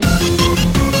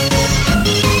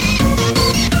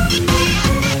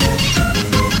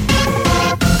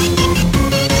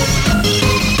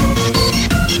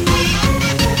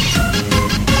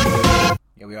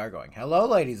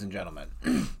ladies and gentlemen.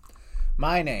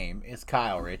 My name is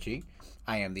Kyle Richey.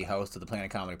 I am the host of the Planet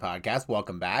Comedy Podcast.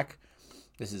 Welcome back.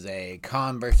 This is a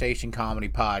conversation comedy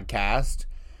podcast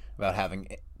about having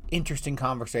interesting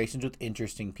conversations with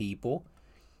interesting people.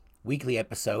 Weekly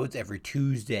episodes every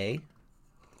Tuesday.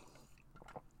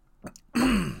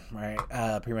 Right,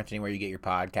 pretty much anywhere you get your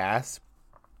podcasts.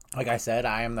 Like I said,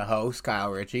 I am the host,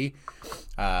 Kyle Richey.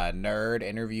 Nerd,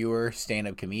 interviewer,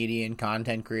 stand-up comedian,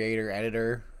 content creator,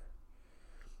 editor.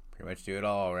 Pretty much do it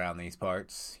all around these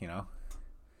parts, you know.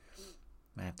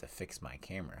 I have to fix my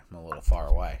camera. I'm a little far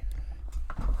away.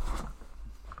 There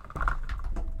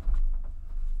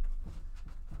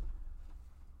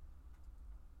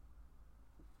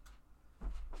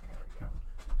we go.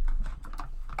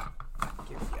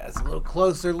 Give you guys a little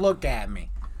closer look at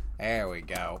me. There we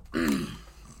go.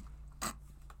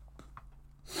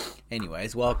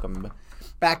 Anyways, welcome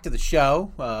back to the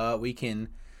show. We can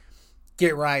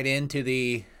get right into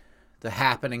the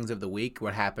happenings of the week.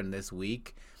 What happened this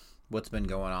week? What's been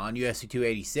going on? UFC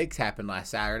 286 happened last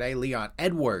Saturday. Leon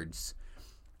Edwards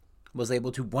was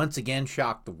able to once again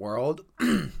shock the world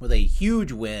with a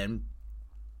huge win.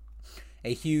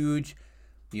 A huge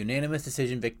unanimous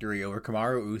decision victory over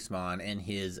Kamaru Usman in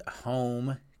his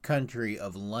home country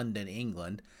of London,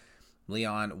 England.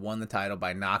 Leon won the title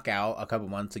by knockout a couple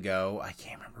months ago. I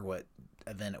can't remember what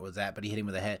event it was at, but he hit him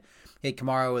with a head. Hit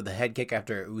Kamaru with a head kick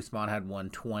after Usman had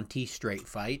won 20 straight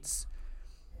fights.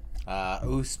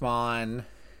 Usman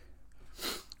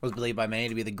was believed by many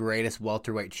to be the greatest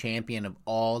welterweight champion of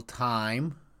all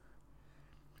time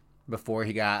before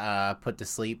he got put to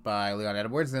sleep by Leon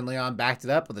Edwards. Then Leon backed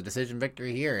it up with a decision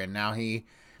victory here, and now he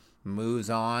moves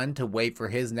on to wait for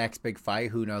his next big fight.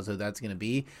 Who knows who that's going to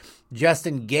be.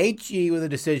 Justin Gaethje with a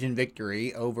decision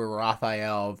victory over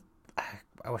Rafael.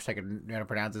 I wish I could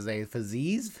pronounce his name.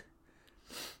 Fiziev.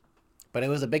 But it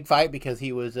was a big fight because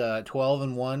he was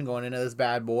 12-1 going into this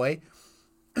bad boy.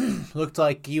 Looked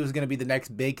like he was going to be the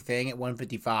next big thing at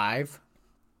 155.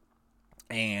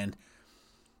 And,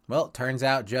 well, it turns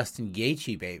out Justin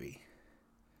Gaethje, baby,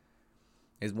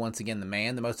 is once again the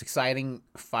man. The most exciting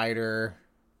fighter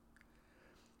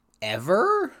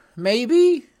ever,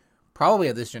 maybe? Probably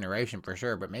of this generation for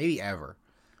sure, but maybe ever.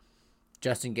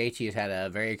 Justin Gaethje has had a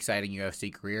very exciting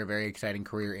UFC career, very exciting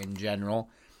career in general.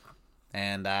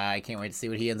 And I can't wait to see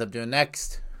what he ends up doing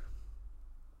next.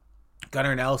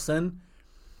 Gunnar Nelson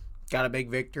got a big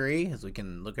victory, as we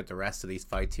can look at the rest of these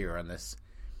fights here on this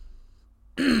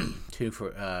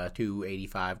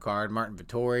 285 card. Martin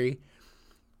Vettori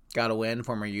got a win,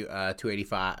 former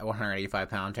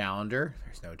 185-pound challenger.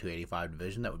 There's no 285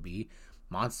 division. That would be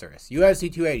monstrous.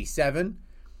 UFC 287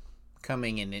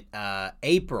 coming in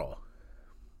April.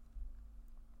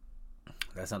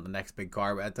 That's not the next big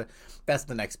card, but that's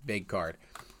the next big card.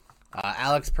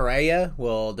 Alex Pereira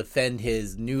will defend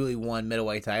his newly won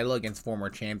middleweight title against former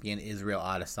champion Israel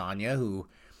Adesanya, who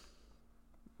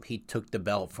he took the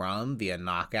belt from via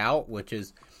knockout,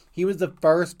 he was the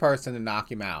first person to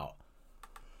knock him out.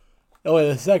 Only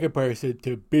the second person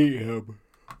to beat him.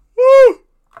 Woo!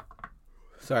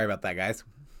 Sorry about that, guys.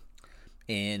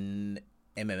 In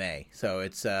MMA. So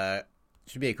it's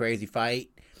should be a crazy fight.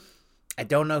 I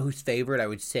don't know who's favored. I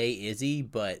would say Izzy,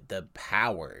 but the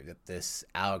power that this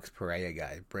Alex Pereira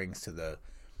guy brings to the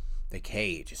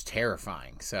cage is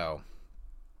terrifying. So,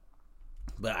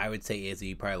 but I would say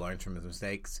Izzy probably learns from his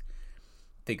mistakes,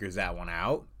 figures that one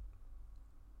out.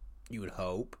 You would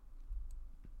hope.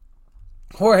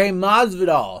 Jorge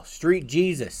Masvidal, Street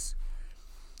Jesus,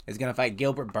 is going to fight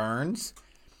Gilbert Burns.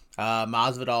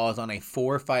 Masvidal is on a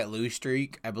 4-fight lose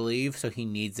streak, I believe, so he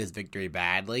needs this victory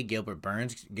badly. Gilbert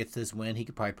Burns gets this win. He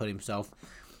could probably put himself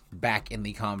back in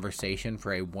the conversation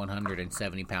for a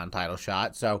 170-pound title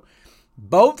shot. So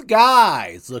both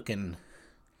guys looking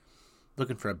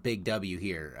for a big W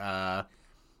here.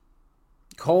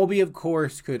 Colby, of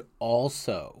course, could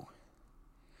also...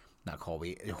 Not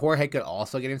Colby. Jorge could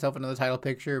also get himself another title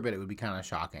picture, but it would be kind of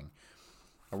shocking.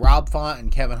 Rob Font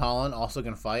and Kevin Holland also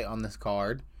going to fight on this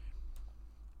card.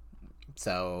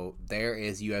 So there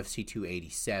is UFC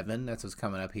 287. That's what's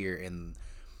coming up here in,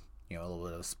 a little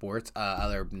bit of sports.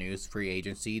 Other news, free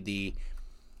agency. The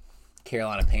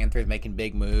Carolina Panthers making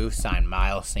big moves. Signed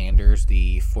Miles Sanders,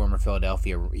 the former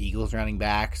Philadelphia Eagles running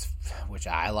backs, which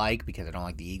I like because I don't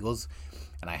like the Eagles.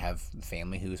 And I have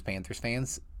family who's Panthers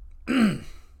fans.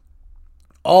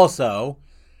 Also,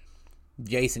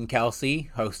 Jason Kelsey,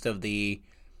 host of the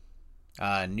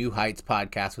New Heights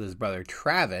podcast with his brother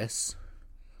Travis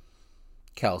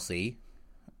Kelsey.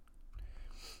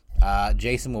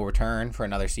 Jason will return for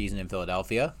another season in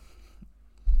Philadelphia.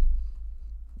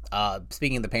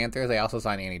 Speaking of the Panthers, they also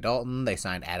signed Andy Dalton. They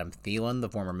signed Adam Thielen, the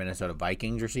former Minnesota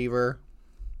Vikings receiver.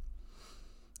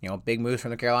 Big moves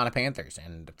from the Carolina Panthers.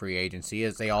 And the free agency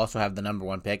is they also have the number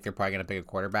 1 pick. They're probably going to pick a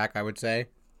quarterback, I would say.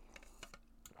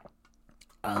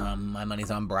 My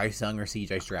money's on Bryce Young or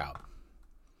CJ Stroud.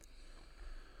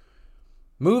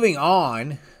 Moving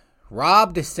on,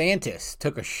 Rob DeSantis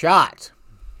took a shot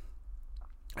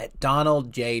at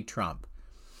Donald J. Trump.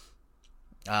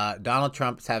 Donald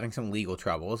Trump is having some legal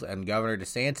troubles, and Governor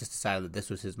DeSantis decided that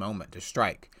this was his moment to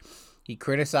strike. He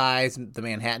criticized the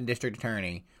Manhattan District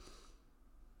Attorney.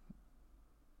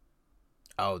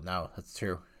 Oh, no, that's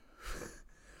true.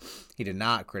 He did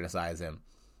not criticize him.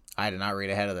 I did not read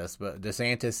ahead of this, but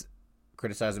DeSantis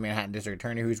criticized the Manhattan District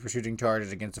Attorney, who's pursuing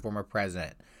charges against the former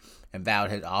president, and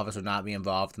vowed his office would not be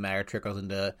involved if the matter trickles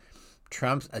into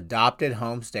Trump's adopted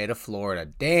home state of Florida.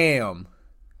 Damn!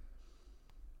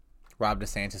 Rob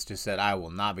DeSantis just said, I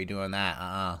will not be doing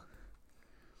that.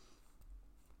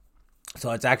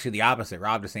 So it's actually the opposite.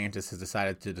 Rob DeSantis has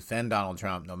decided to defend Donald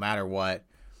Trump no matter what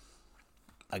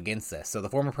against this. So the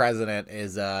former president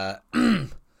is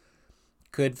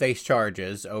could face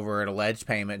charges over an alleged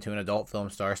payment to an adult film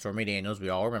star, Stormy Daniels. We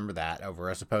all remember that, over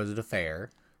a supposed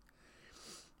affair.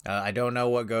 I don't know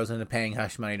what goes into paying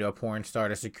hush money to a porn star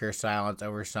to secure silence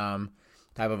over some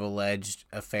type of alleged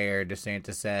affair,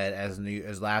 DeSantis said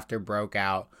as laughter broke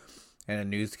out in a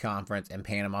news conference in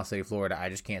Panama City, Florida. I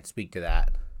just can't speak to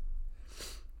that.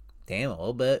 Damn, a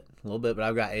little bit, but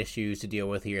I've got issues to deal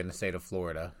with here in the state of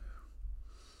Florida.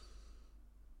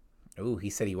 Ooh, he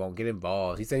said he won't get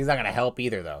involved. He said he's not going to help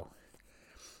either, though.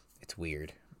 It's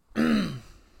weird.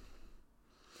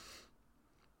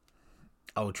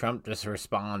 Oh, Trump just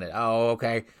responded. Oh,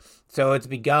 okay. So it's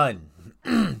begun.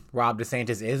 Rob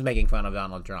DeSantis is making fun of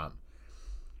Donald Trump.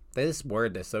 They just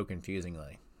word this so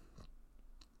confusingly.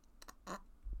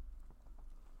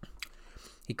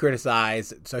 He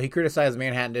criticized the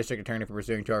Manhattan District Attorney for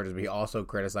pursuing charges, but he also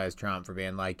criticized Trump for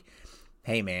being like,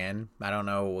 hey man, I don't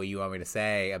know what you want me to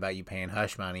say about you paying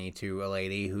hush money to a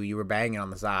lady who you were banging on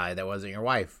the side that wasn't your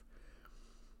wife.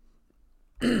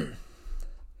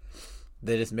 The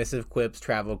dismissive quips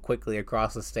traveled quickly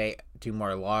across the state to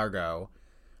Mar-a-Lago.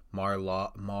 God,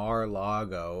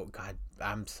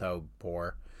 I'm so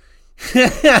poor.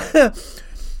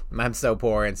 I'm so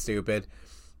poor and stupid.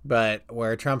 But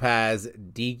where Trump has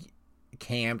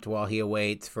decamped while he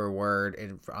awaits for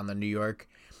word on the New York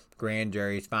grand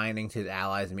jury's findings, his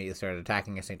allies immediately started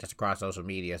attacking DeSantis across social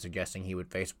media, suggesting he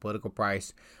would face a political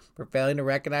price for failing to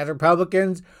recognize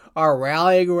Republicans are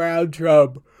rallying around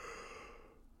Trump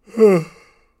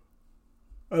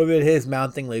amid his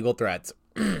mounting legal threats.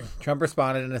 Trump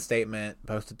responded in a statement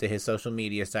posted to his social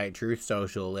media site, Truth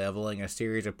Social, leveling a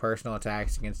series of personal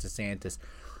attacks against DeSantis.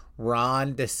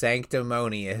 Ron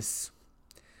DeSanctimonious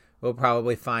will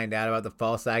probably find out about the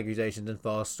false accusations and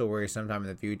false stories sometime in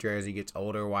the future as he gets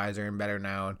older, wiser, and better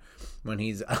known. When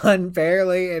he's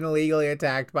unfairly and illegally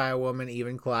attacked by a woman,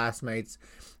 even classmates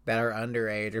that are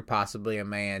underage or possibly a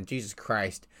man. Jesus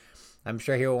Christ. I'm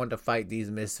sure he'll want to fight these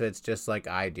misfits just like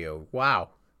I do. Wow.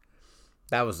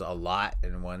 That was a lot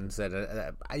in one set.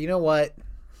 You know what?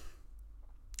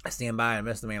 I stand by and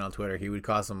miss the man on Twitter. He would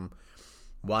cause some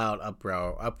wild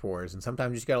uproars, and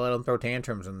sometimes you just gotta let them throw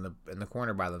tantrums in the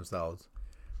corner by themselves.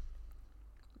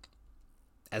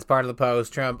 As part of the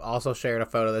post, Trump also shared a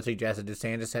photo that suggested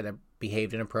DeSantis had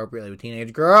behaved inappropriately with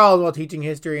teenage girls while teaching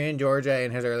history in Georgia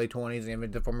in his early 20s, the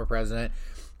image the former president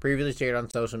previously shared on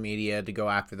social media to go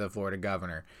after the Florida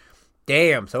governor.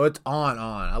 Damn, so it's on.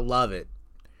 I love it.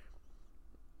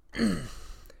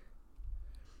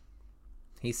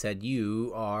 He said,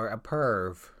 you are a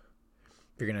perv.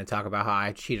 You're going to talk about how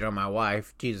I cheated on my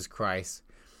wife. Jesus Christ.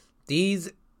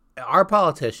 Our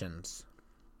politicians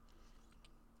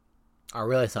are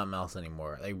really something else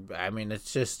anymore.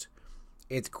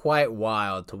 It's quite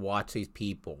wild to watch these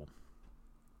people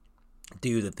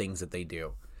do the things that they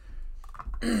do.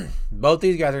 Both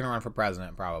these guys are going to run for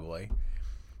president, probably.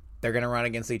 They're going to run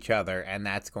against each other, and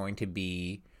that's going to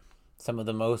be some of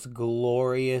the most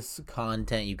glorious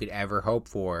content you could ever hope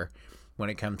for when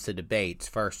it comes to debates.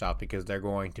 First off, because they're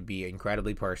going to be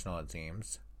incredibly personal, it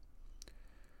seems.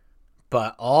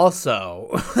 But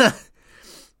also,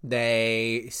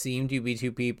 they seem to be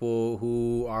two people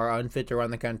who are unfit to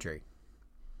run the country.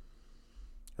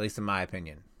 At least in my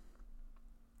opinion.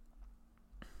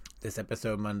 This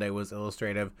episode Monday was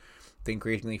illustrative of the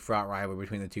increasingly fraught rivalry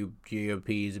between the two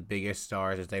GOP's biggest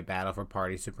stars as they battle for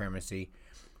party supremacy.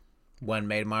 One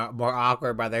made more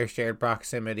awkward by their shared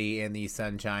proximity in the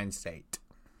Sunshine State.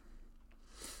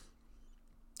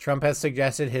 Trump has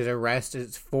suggested his arrest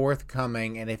is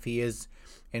forthcoming, and if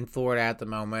in Florida at the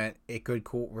moment. It could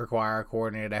require a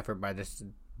coordinated effort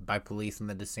by police in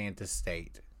the DeSantis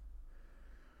state.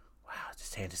 Wow,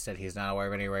 DeSantis said he is not aware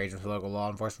of any arrangements with local law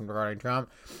enforcement regarding Trump,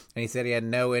 and he said he had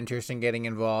no interest in getting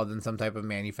involved in some type of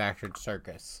manufactured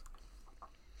circus.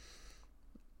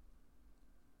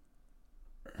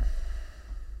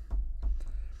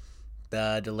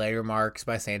 The delayed remarks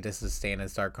by DeSantis stand in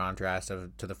stark contrast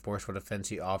to the forceful defense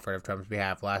he offered of Trump's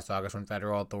behalf last August when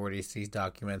federal authorities seized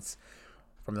documents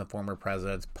from the former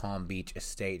president's Palm Beach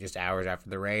estate just hours after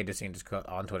the raid. DeSantis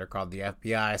on Twitter called the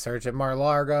FBI search at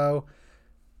Mar-a-Lago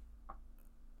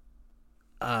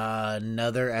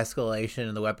another escalation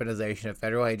in the weaponization of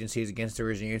federal agencies against the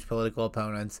regime's political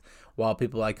opponents, while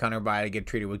people like Hunter Biden get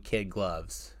treated with kid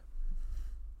gloves.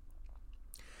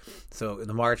 So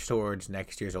the march towards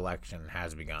next year's election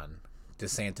has begun.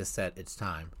 DeSantis said it's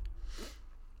time.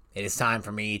 It is time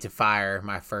for me to fire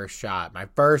my first shot. My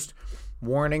first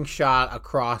warning shot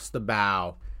across the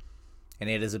bow. And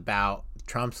it is about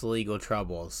Trump's legal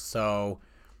troubles. So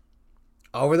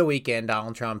over the weekend,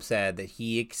 Donald Trump said that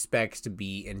he expects to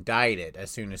be indicted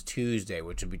as soon as Tuesday,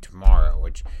 which would be tomorrow.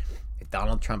 Which, if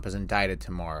Donald Trump is indicted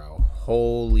tomorrow,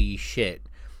 holy shit,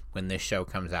 when this show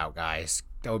comes out, guys.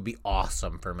 That would be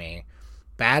awesome for me.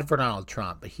 Bad for Donald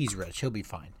Trump, but he's rich. He'll be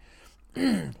fine.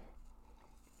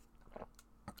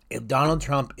 If Donald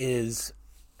Trump is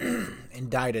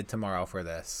indicted tomorrow for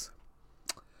this,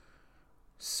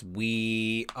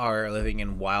 we are living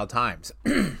in wild times.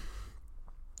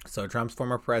 So Trump's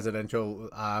former personal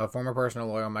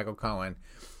lawyer, Michael Cohen,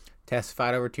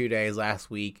 testified over 2 days last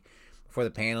week before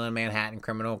the panel in Manhattan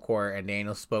criminal court, and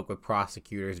Daniels spoke with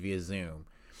prosecutors via Zoom.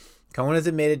 Cohen has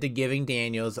admitted to giving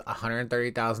Daniels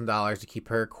 $130,000 to keep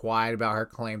her quiet about her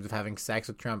claims of having sex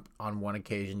with Trump on one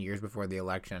occasion years before the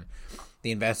election.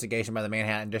 The investigation by the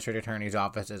Manhattan District Attorney's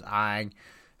Office is eyeing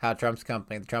how Trump's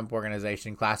company, the Trump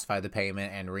Organization, classified the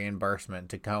payment and reimbursement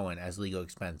to Cohen as legal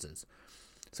expenses.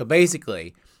 So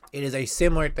basically, it is a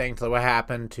similar thing to what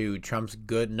happened to Trump's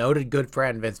noted good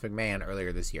friend Vince McMahon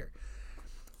earlier this year.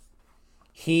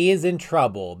 He is in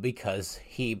trouble because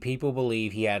people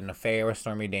believe he had an affair with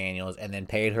Stormy Daniels and then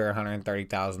paid her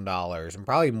 $130,000 and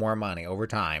probably more money over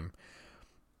time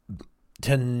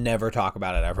to never talk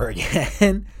about it ever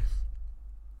again.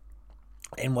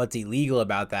 And what's illegal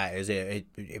about that is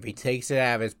if he takes it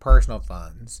out of his personal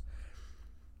funds,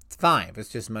 it's fine if it's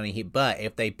just money. But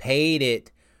if they paid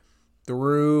it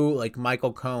through like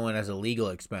Michael Cohen as a legal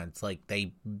expense, like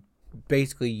they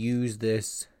basically use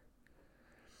this.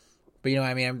 But you know what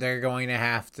I mean? They're going to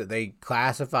have to. They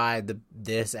classified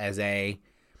this as a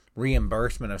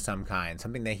reimbursement of some kind,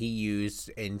 something that he used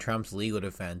in Trump's legal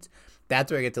defense.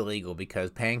 That's where it gets illegal,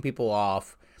 because paying people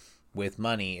off with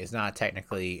money is not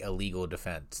technically a legal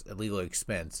defense, a legal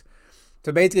expense.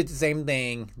 So basically, it's the same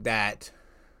thing that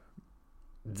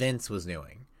Vince was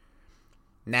doing.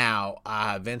 Now,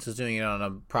 Vince was doing it on a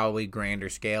probably grander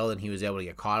scale, and he was able to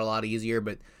get caught a lot easier.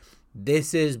 But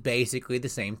this is basically the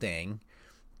same thing.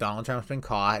 Donald Trump's been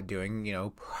caught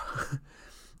doing,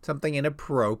 something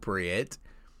inappropriate.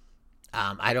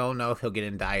 I don't know if he'll get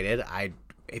indicted.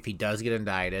 If he does get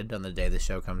indicted on the day the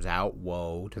show comes out,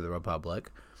 woe to the Republic.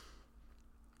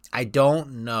 I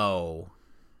don't know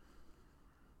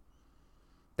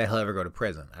that he'll ever go to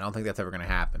prison. I don't think that's ever going to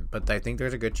happen. But I think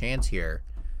there's a good chance here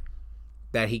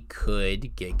that he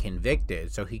could get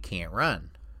convicted, so he can't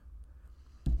run.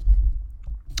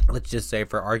 Let's just say,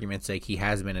 for argument's sake, he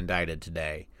has been indicted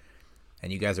today,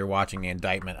 and you guys are watching the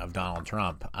indictment of Donald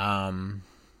Trump.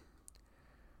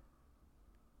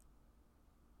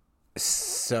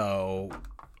 So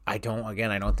I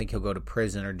don't think he'll go to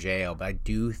prison or jail, but I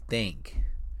do think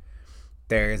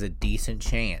there is a decent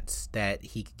chance that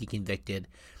he could get convicted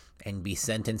and be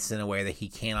sentenced in a way that he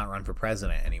cannot run for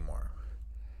president anymore,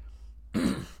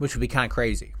 which would be kind of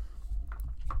crazy.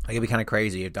 Like, it'd be kind of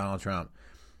crazy if Donald Trump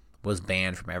was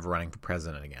banned from ever running for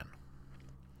president again.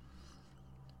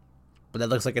 But that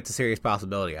looks like it's a serious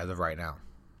possibility as of right now.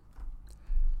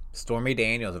 Stormy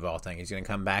Daniels, of all things, is going to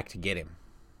come back to get him.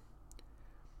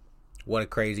 What a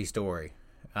crazy story.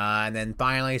 And then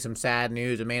finally, some sad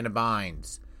news. Amanda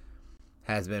Bynes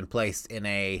has been placed in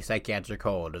a psychiatric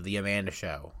hold of The Amanda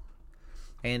Show.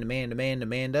 And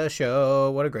Amanda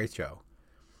Show. What a great show.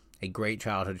 A great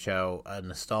childhood show. A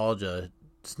nostalgic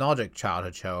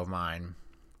childhood show of mine.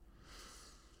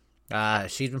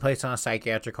 She's been placed on a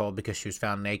psychiatric hold because she was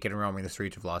found naked and roaming the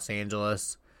streets of Los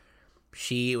Angeles.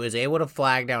 She was able to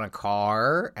flag down a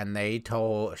car, and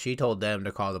she told them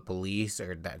to call the police,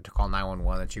 or to call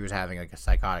 911, that she was having like a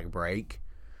psychotic break.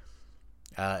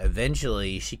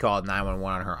 Eventually, she called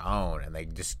 911 on her own, and they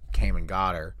just came and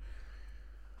got her.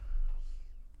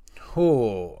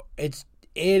 it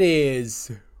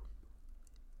is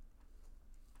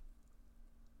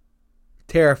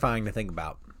terrifying to think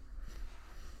about.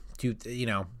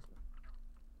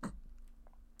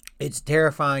 It's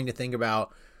terrifying to think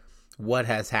about what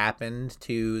has happened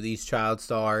to these child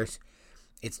stars.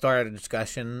 It started a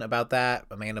discussion about that.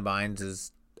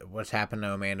 What's happened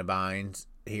to Amanda Bynes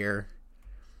here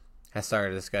has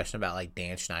started a discussion about like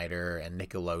Dan Schneider and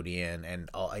Nickelodeon and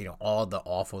all the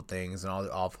awful things and all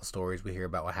the awful stories we hear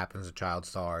about what happens to child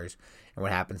stars and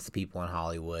what happens to people in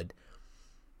Hollywood.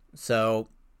 So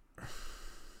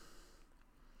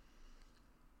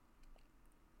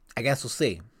I guess we'll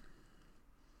see.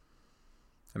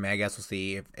 I guess we'll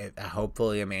see if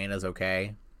hopefully Amanda's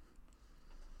okay.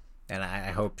 And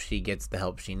I hope she gets the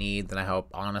help she needs. And I hope,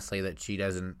 honestly, that she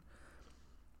doesn't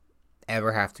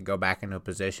ever have to go back into a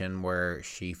position where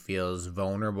she feels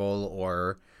vulnerable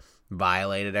or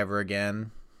violated ever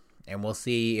again. And we'll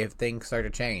see if things start to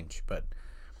change. But,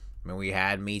 we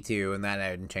had Me Too, and that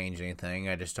didn't change anything.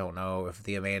 I just don't know if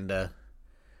Amanda's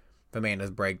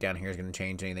breakdown here is going to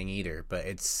change anything either. But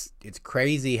it's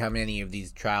crazy how many of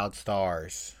these child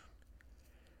stars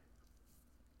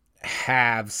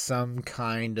have some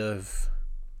kind of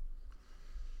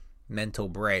mental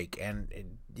break. And,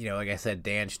 like I said,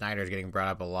 Dan Schneider is getting brought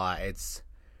up a lot. It's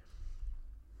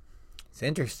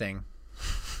interesting.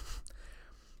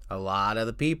 A lot of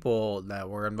the people that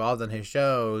were involved in his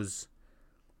shows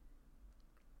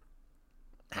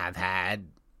have had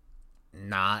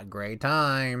not great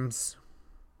times.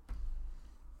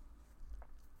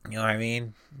 You know what I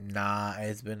mean?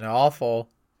 It's been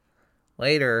awful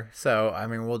later. So,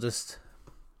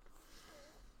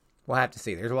 we'll have to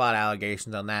see. There's a lot of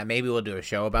allegations on that. Maybe we'll do a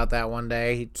show about that one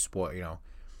day. Just,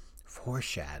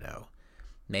 foreshadow.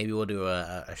 Maybe we'll do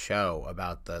a show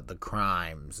about the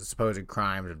supposed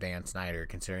crimes of Dan Schneider,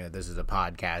 considering that this is a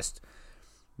podcast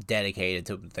dedicated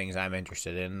to the things I'm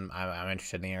interested in. I'm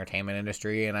interested in the entertainment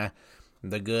industry and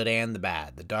the good and the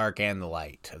bad, the dark and the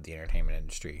light of the entertainment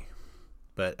industry.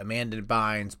 But Amanda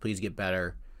Bynes, please get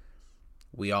better.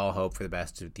 We all hope for the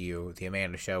best with you. The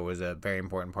Amanda Show was a very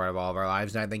important part of all of our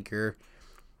lives, and I think you're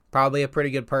probably a pretty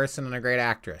good person and a great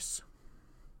actress.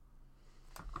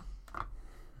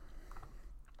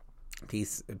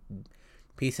 Peace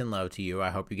and love to you. I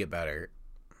hope you get better.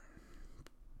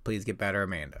 Please get better,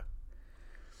 Amanda.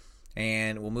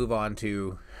 And we'll move on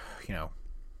to,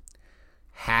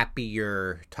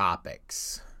 happier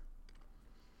topics.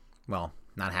 Well,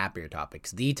 not happier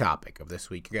topics. The topic of this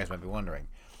week. You guys might be wondering,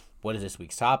 what is this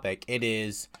week's topic? It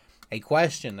is a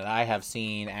question that I have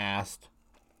seen asked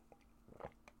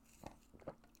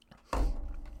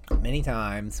many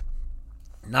times,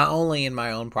 not only in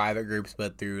my own private groups,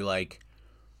 but through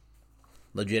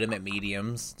legitimate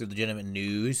mediums, through legitimate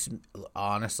news,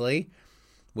 honestly,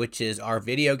 which is, are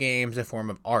video games a form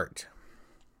of art?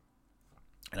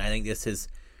 And I think this is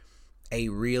a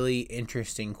really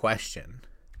interesting question,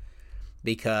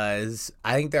 because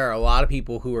I think there are a lot of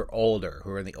people who are older,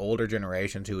 who are in the older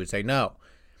generations, who would say no,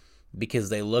 because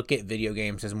they look at video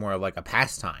games as more of like a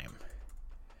pastime.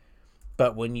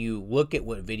 But when you look at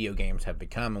what video games have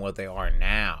become and what they are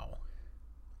now,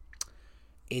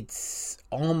 it's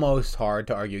almost hard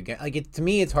to argue against. To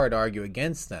me, it's hard to argue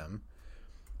against them.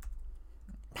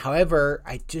 However,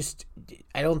 I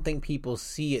don't think people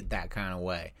see it that kind of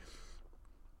way.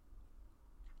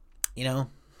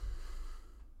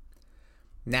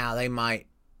 Now they might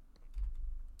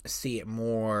see it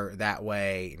more that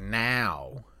way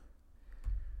now.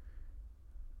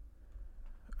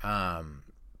 Than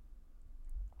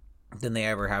they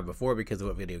ever have before, because of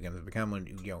what video games have become.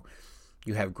 When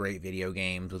you have great video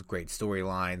games with great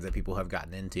storylines that people have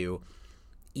gotten into.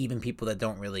 Even people that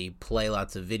don't really play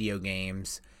lots of video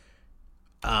games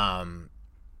have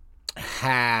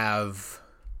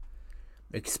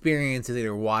experiences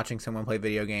either watching someone play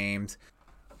video games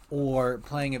or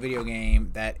playing a video game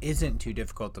that isn't too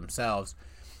difficult themselves.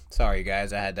 Sorry, you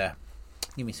guys, I had to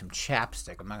give me some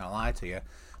chapstick. I'm not going to lie to you.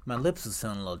 My lips are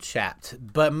feeling a little chapped.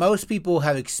 But most people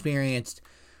have experienced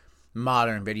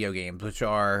modern video games, which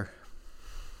are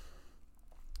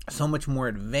so much more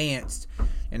advanced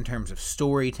in terms of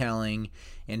storytelling,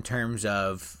 in terms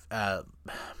of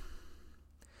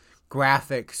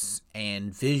graphics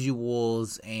and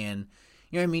visuals and,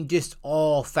 just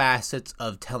all facets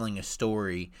of telling a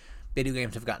story. Video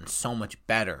games have gotten so much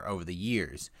better over the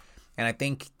years. And I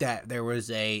think that there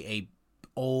was a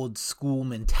old school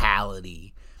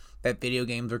mentality that video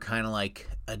games are kind of like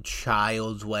a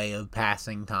child's way of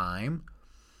passing time.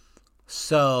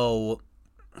 So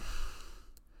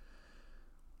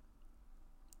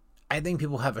I think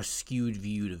people have a skewed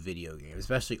view to video games,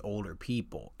 especially older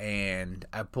people. And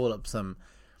I pulled up some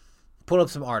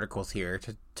articles here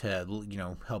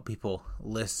to help people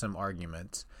list some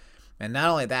arguments. And not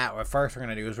only that, what first we're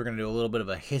going to do is we're going to do a little bit of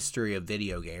a history of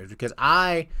video games, because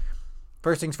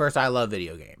first things first, I love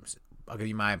video games. I'll give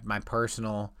you my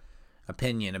personal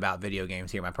opinion about video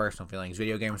games here, my personal feelings.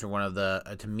 Video games are one of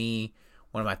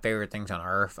my favorite things on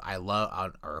earth.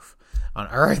 On earth.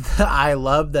 I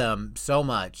love them so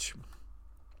much.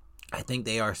 I think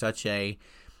they are such a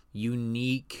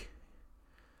unique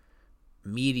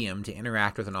medium to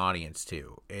interact with an audience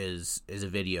to is a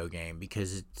video game,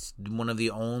 because it's one of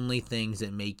the only things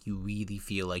that make you really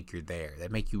feel like you're there,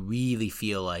 that make you really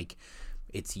feel like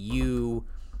it's you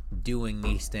doing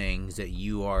these things, that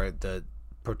you are the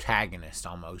protagonist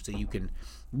almost, that you can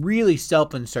really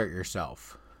self-insert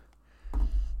yourself.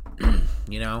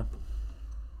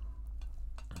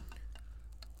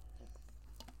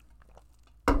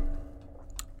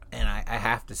 And I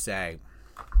have to say,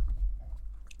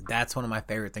 that's one of my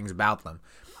favorite things about them,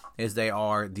 is they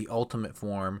are the ultimate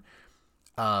form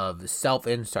of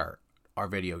self-insert, are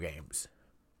video games.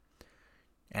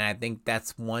 And I think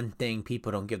that's one thing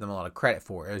people don't give them a lot of credit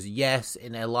for, is yes,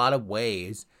 in a lot of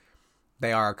ways,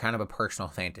 they are kind of a personal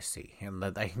fantasy. And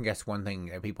I guess one thing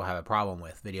that people have a problem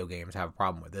with, video games have a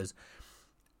problem with, is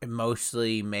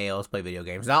mostly males play video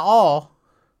games. Not all.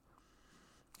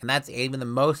 And that's even the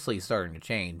mostly starting to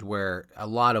change, where a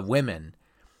lot of women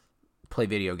play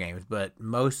video games, but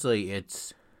mostly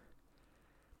it's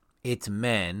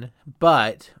men.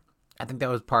 But I think that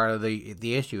was part of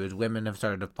the issue, is women have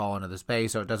started to fall into the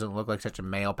space, so it doesn't look like such a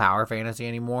male power fantasy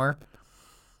anymore.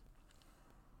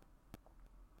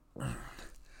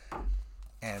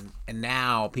 And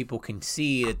now people can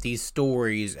see that these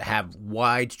stories have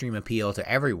wide stream appeal to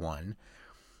everyone.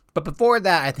 But before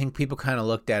that, I think people kind of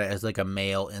looked at it as like a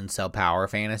male incel power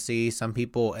fantasy. Some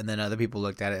people, and then other people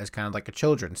looked at it as kind of like a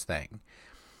children's thing.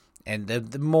 And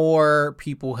the more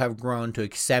people have grown to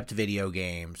accept video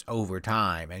games over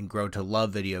time and grow to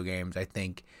love video games, I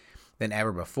think, than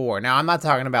ever before. Now, I'm not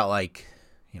talking about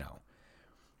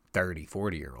 30,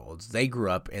 40-year-olds. They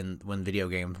grew up when video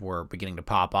games were beginning to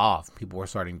pop off. People were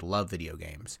starting to love video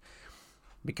games.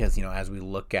 Because, as we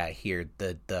look at here,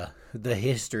 the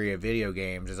history of video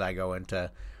games, as I go into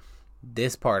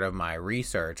this part of my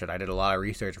research, and I did a lot of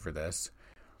research for this,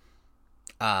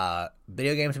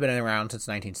 video games have been around since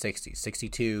 1960.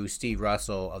 62, Steve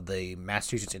Russell of the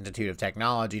Massachusetts Institute of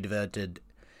Technology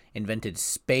invented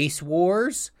Space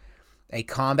Wars, a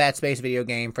combat space video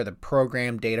game for the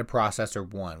Program Data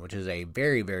Processor 1, which is a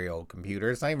very, very old computer.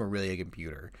 It's not even really a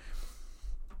computer.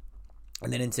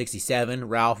 And then in 67,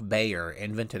 Ralph Baer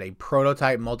invented a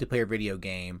prototype multiplayer video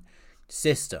game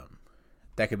system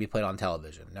that could be played on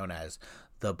television, known as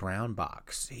the Brown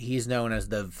Box. He's known as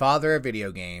the father of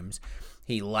video games.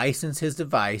 He licensed his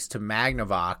device to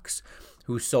Magnavox,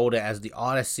 who sold it as the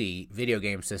Odyssey video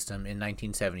game system in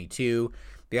 1972.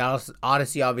 The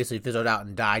Odyssey obviously fizzled out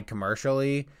and died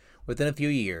commercially within a few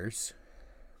years.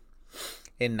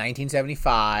 In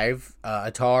 1975,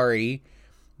 Atari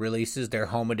releases their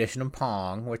home edition of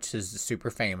Pong, which is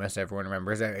super famous. Everyone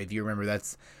remembers that. If you remember,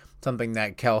 that's something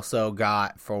that Kelso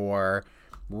got for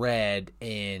Red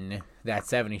in That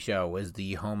 70s Show, was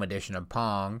the home edition of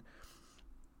Pong.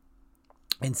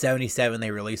 In 77,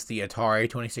 they released the Atari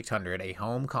 2600, a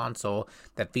home console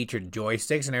that featured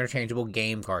joysticks and interchangeable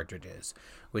game cartridges,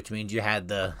 which means you had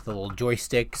the little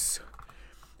joysticks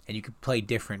and you could play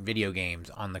different video games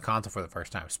on the console for the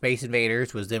first time. Space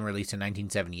Invaders was then released in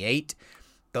 1978.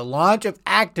 The launch of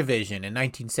Activision in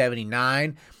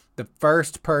 1979, the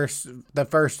first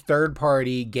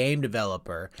third-party game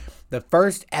developer, the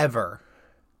first ever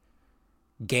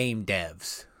game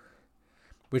devs,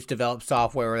 which developed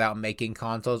software without making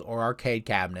consoles or arcade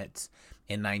cabinets.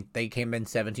 They came in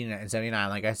 79,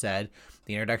 like I said.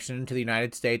 The introduction into the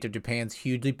United States of Japan's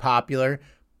hugely popular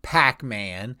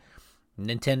Pac-Man,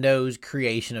 Nintendo's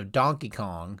creation of Donkey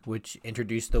Kong, which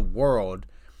introduced the world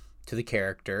to the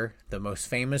character, the most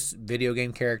famous video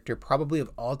game character probably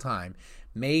of all time.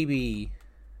 The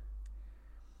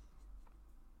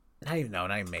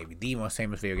most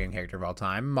famous video game character of all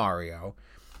time, Mario.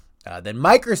 Then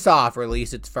Microsoft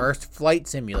released its first flight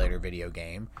simulator video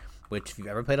game, which if you've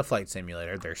ever played a flight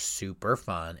simulator, they're super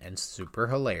fun and super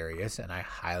hilarious, and I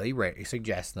highly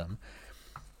suggest them.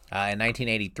 In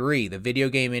 1983, the video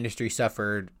game industry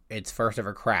suffered its first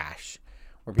ever crash,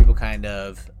 where people kind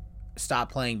of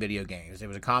stopped playing video games. It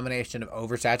was a combination of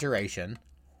oversaturation,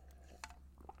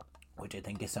 which I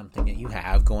think is something that you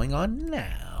have going on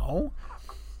now,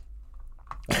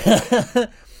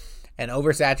 and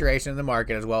oversaturation in the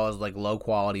market, as well as like low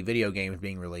quality video games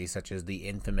being released, such as the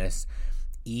infamous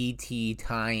E.T.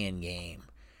 tie-in game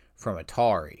from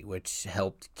Atari, which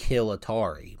helped kill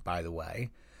Atari, by the way.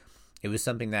 It was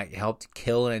something that helped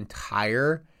kill an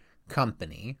entire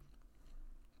company.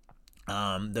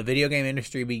 The video game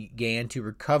industry began to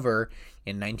recover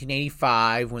in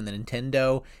 1985 when the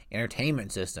Nintendo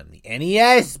Entertainment System, the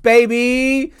NES,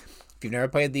 baby! If you've never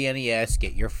played the NES,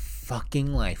 get your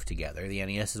fucking life together. The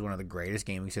NES is one of the greatest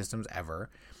gaming systems ever.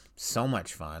 So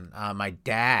much fun. My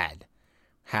dad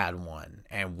had one,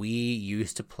 and we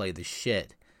used to play the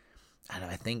shit.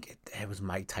 I think it was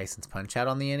Mike Tyson's Punch-Out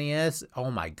on the NES. Oh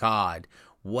my god.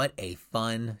 What a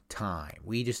fun time.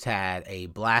 We just had a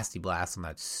blasty blast on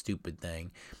that stupid thing.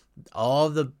 All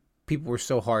the people were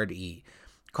so hard to eat.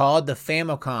 Called the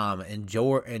Famicom in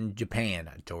Japan,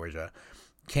 not Georgia.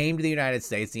 Came to the United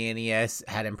States. The NES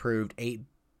had improved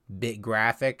 8-bit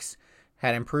graphics.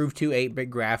 Had improved to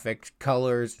 8-bit graphics,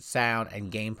 colors, sound,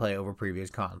 and gameplay over previous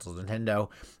consoles. Nintendo,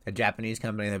 a Japanese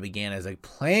company that began as a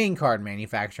playing card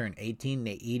manufacturer in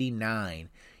 1889.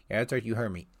 Yeah, that's right, you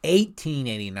heard me.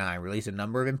 1889 released a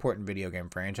number of important video game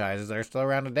franchises that are still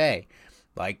around today,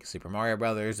 like Super Mario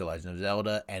Bros., The Legend of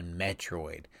Zelda, and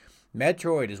Metroid.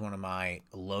 Metroid is one of my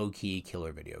low-key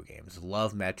killer video games.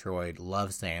 Love Metroid, love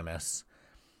Samus.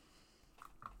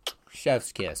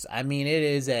 Chef's kiss. I mean, it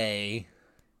is a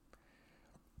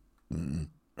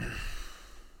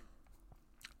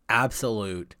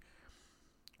absolute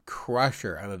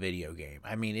crusher of a video game.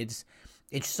 I mean, it's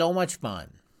so much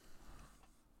fun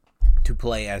to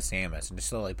play as Samus and to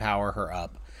slowly power her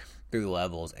up through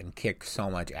levels and kick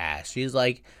so much ass. She's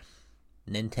like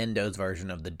Nintendo's version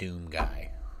of the Doom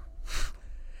guy,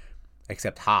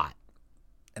 except hot.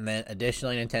 And then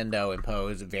additionally, Nintendo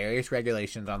imposed various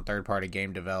regulations on third-party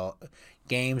games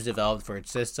developed for its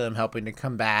system, helping to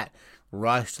combat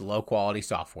rushed, low-quality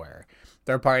software.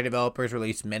 Third-party developers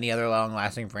released many other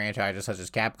long-lasting franchises, such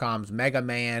as Capcom's Mega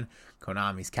Man,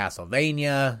 Konami's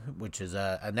Castlevania, which is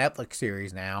a Netflix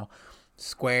series now,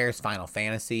 Square's Final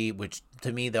Fantasy, which,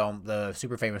 to me, the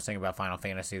super famous thing about Final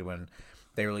Fantasy is when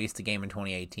they released the game in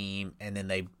 2018, and then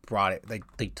they brought it,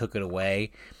 they took it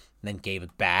away, and then gave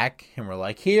it back, and were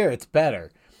like, here, it's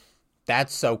better.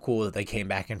 That's so cool that they came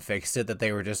back and fixed it, that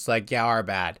they were just like, yeah, our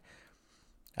bad.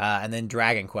 And then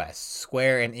Dragon Quest.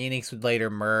 Square and Enix would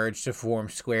later merge to form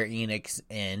Square Enix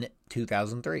in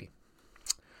 2003. In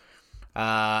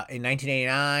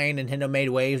 1989, Nintendo made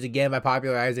waves again by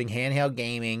popularizing handheld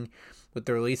gaming with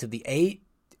the release of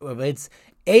its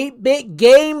 8-bit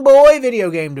Game Boy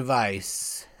video game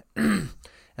device and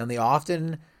the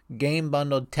often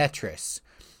game-bundled Tetris.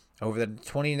 Over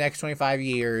the next 25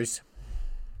 years,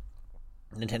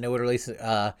 Nintendo would release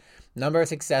a number of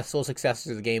successful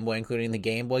successors of the Game Boy, including the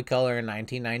Game Boy Color in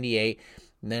 1998,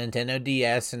 the Nintendo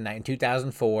DS in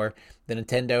 2004, the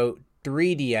Nintendo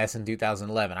 3DS in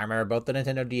 2011. I remember both the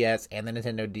Nintendo DS and the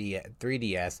Nintendo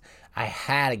 3DS. I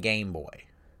had a Game Boy.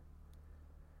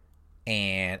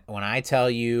 And when I tell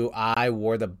you I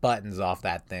wore the buttons off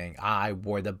that thing, I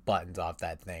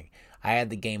had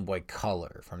the Game Boy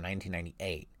Color from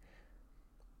 1998.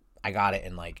 I got it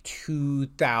in like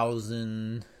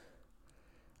 2000,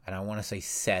 and I want to say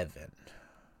 7.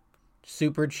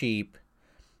 Super cheap,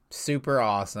 super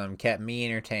awesome, kept me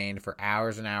entertained for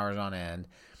hours and hours on end.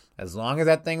 As long as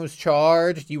that thing was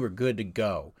charged, you were good to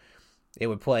go. It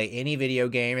would play any video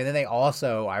game. And then they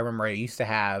also, I remember I used to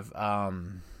have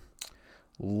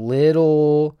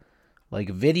little like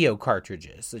video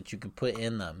cartridges that you could put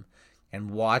in them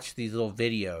and watch these little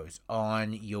videos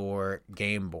on your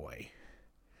Game Boy.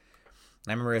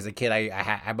 I remember as a kid,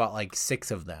 I bought like 6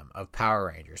 of them of Power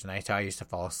Rangers, and I used to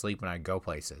fall asleep when I'd go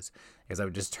places because I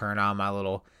would just turn on my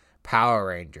little Power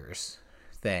Rangers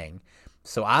thing.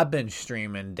 So I've been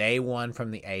streaming day one from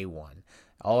the A1.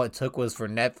 All it took was for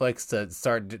Netflix to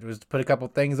put a couple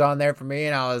things on there for me,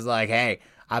 and I was like, hey,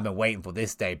 I've been waiting for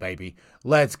this day, baby.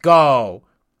 Let's go.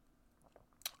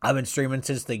 I've been streaming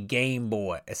since the Game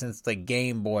Boy,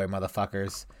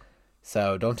 motherfuckers.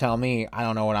 So don't tell me I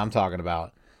don't know what I'm talking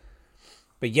about.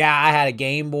 But yeah, I had a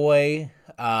Game Boy.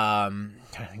 I'm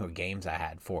trying to think what games I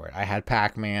had for it. I had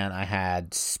Pac-Man. I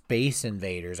had Space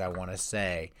Invaders, I want to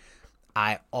say.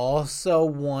 I also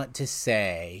want to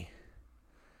say...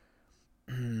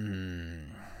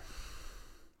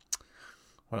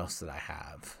 what else did I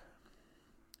have?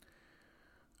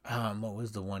 What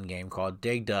was the one game called?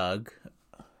 Dig Dug.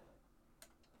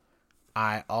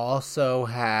 I also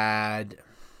had...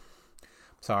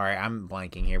 Sorry, I'm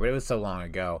blanking here, but it was so long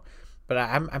ago. But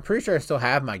I'm pretty sure I still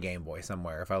have my Game Boy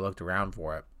somewhere if I looked around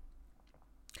for it.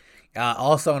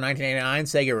 Also in 1989,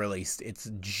 Sega released its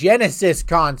Genesis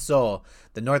console,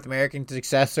 the North American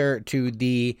successor to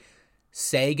the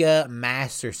Sega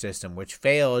Master System, which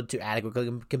failed to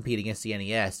adequately compete against the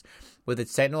NES. With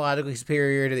its technological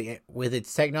superiority,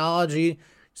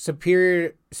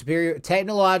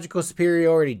 technological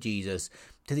superiority,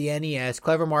 to the NES,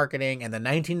 clever marketing, and the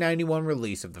 1991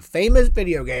 release of the famous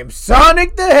video game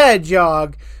Sonic the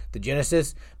Hedgehog, the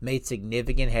Genesis made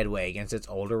significant headway against its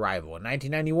older rival. In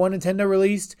 1991, Nintendo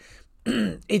released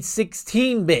its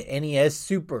 16-bit NES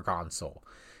Super Console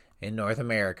in North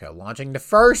America, launching the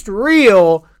first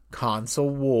real console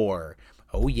war.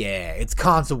 Oh yeah, it's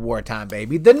console war time,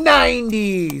 baby. The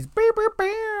 90s!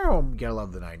 You gotta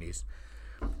love the 90s.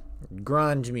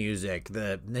 Grunge music,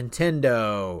 the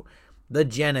Nintendo, the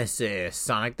Genesis,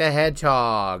 Sonic the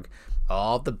Hedgehog,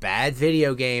 all the bad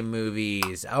video game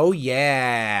movies. Oh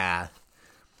yeah.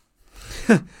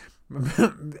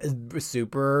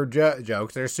 Super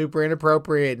jokes are super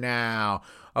inappropriate now.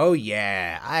 Oh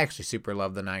yeah. I actually super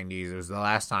love the 90s. It was the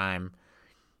last time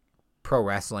pro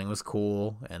wrestling was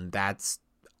cool, and that's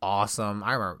awesome.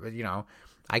 I remember,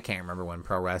 I can't remember when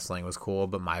pro wrestling was cool,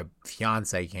 but my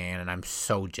fiance can, and I'm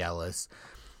so jealous.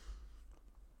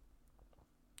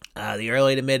 The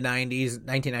early to mid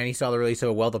 1990s saw the release of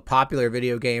a wealth of popular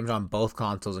video games on both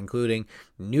consoles, including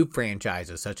new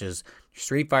franchises such as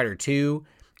Street Fighter II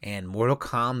and Mortal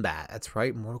Kombat. That's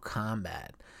right, Mortal Kombat.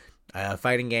 A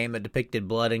fighting game that depicted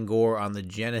blood and gore on the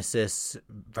Genesis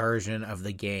version of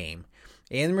the game.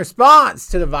 In response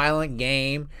to the violent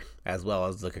game, as well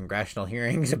as the congressional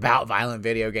hearings about violent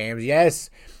video games, yes,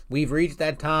 we've reached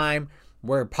that time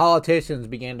where politicians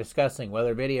began discussing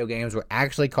whether video games were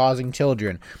actually causing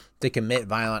children to commit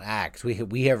violent acts.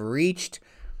 We have reached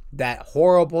that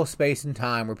horrible space and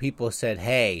time where people said,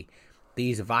 hey,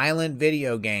 these violent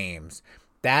video games,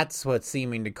 that's what's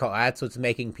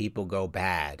making people go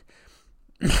bad.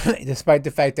 Despite the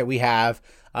fact that we have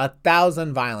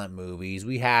 1,000 violent movies,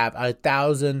 we have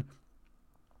 1,000,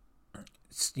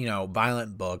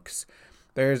 violent books.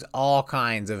 There's all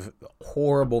kinds of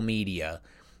horrible media.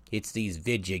 It's these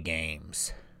video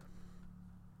games.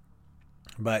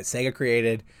 But Sega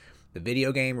created the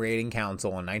Video Game Rating Council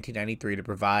in 1993 to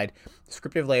provide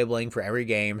descriptive labeling for every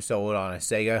game sold on a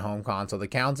Sega home console. The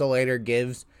council later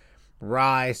gives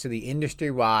rise to the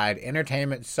industry-wide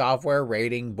Entertainment Software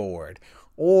Rating Board,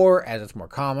 or as it's more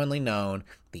commonly known,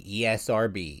 the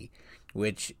ESRB,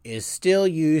 which is still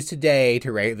used today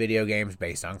to rate video games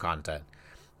based on content.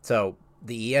 So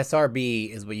the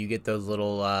ESRB is where you get those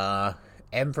little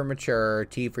M for mature,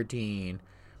 T for teen,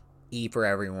 E for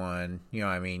everyone,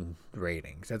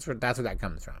 ratings. That's where that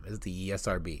comes from, is the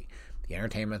ESRB, the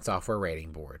Entertainment Software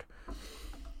Rating Board.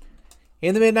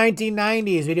 In the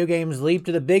mid-1990s, video games leaped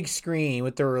to the big screen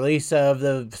with the release of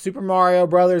the Super Mario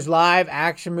Bros. Live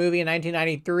action movie in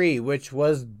 1993, which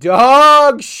was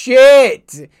dog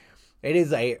shit. It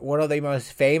is one of the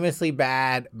most famously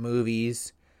bad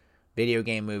video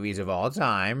game movies of all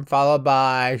time, followed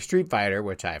by Street Fighter,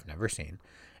 which I've never seen,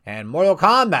 and Mortal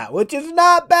Kombat, which is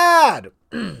not bad.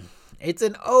 It's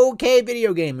an okay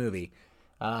video game movie.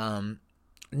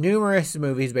 Numerous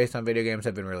movies based on video games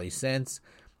have been released since.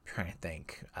 I'm trying to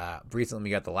think. Recently we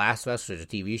got The Last of Us, which is a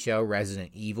TV show. Resident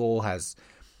Evil has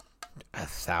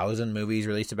 1,000 movies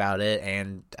released about it,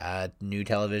 and a new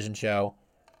television show.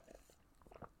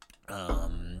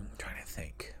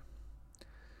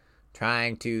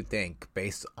 Trying to think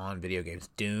based on video games.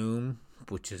 Doom,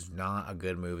 which is not a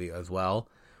good movie as well.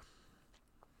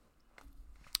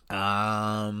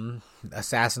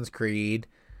 Assassin's Creed.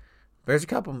 There's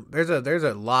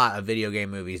a lot of video game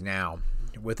movies now.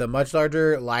 With a much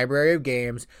larger library of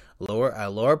games, a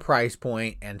lower price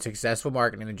point, and successful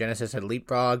marketing, the Genesis had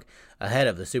leapfrogged ahead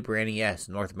of the Super NES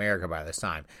in North America by this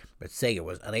time. But Sega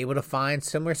was unable to find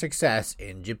similar success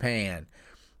in Japan.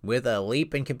 With a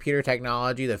leap in computer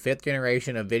technology, the fifth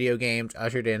generation of video games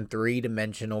ushered in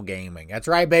three-dimensional gaming. That's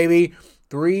right, baby.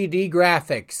 3D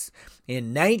graphics.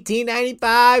 In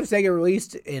 1995, Sega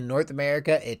released in North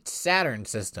America its Saturn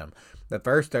system, the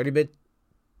first 30-bit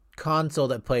console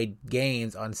that played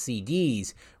games on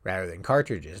CDs rather than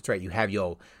cartridges. That's right, you have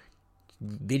your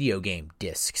video game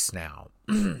discs now.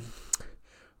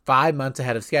 5 months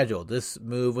ahead of schedule. This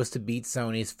move was to beat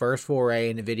Sony's first foray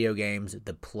into video games,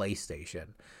 the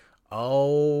PlayStation.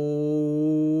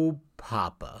 Oh,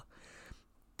 Papa.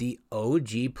 The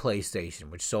OG PlayStation,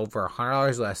 which sold for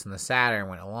 $100 less than the Saturn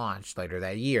when it launched later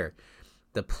that year.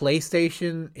 The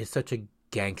PlayStation is such a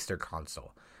gangster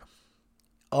console.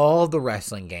 All the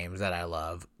wrestling games that I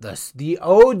love. The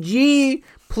OG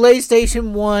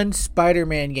PlayStation 1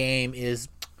 Spider-Man game is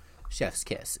chef's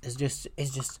kiss. It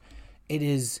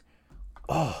is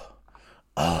It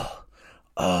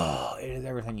is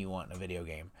everything you want in a video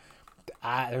game.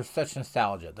 There's such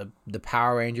nostalgia. The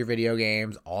Power Ranger video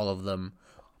games, all of them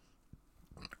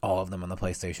on the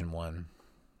PlayStation 1.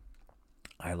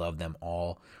 I love them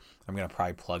all. I'm going to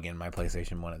probably plug in my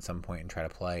PlayStation 1 at some point and try to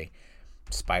play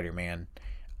Spider-Man.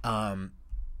 What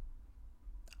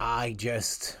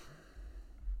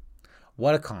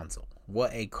a console.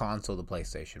 What a console the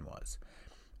PlayStation was.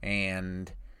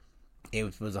 And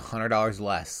it was $100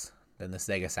 less than the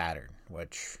Sega Saturn,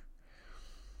 which...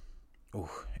 Ooh.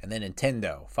 And then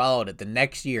Nintendo followed it the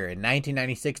next year in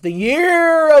 1996, the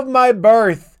year of my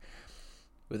birth,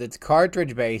 with its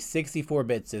cartridge-based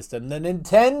 64-bit system, the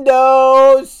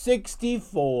Nintendo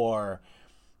 64.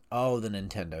 Oh, the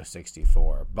Nintendo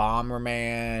 64.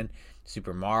 Bomberman,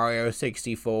 Super Mario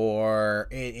 64.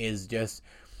 It is just...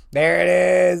 There it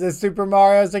is, the Super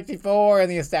Mario 64, and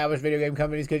the established video game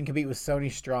companies couldn't compete with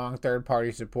Sony's strong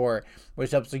third-party support,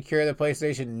 which helped secure the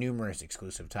PlayStation numerous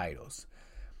exclusive titles.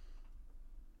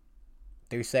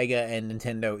 Through Sega and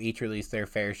Nintendo each released their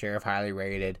fair share of highly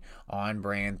rated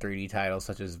on-brand 3D titles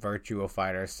such as Virtua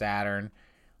Fighter Saturn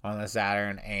on the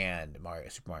Saturn and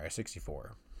Super Mario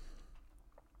 64.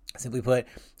 Simply put,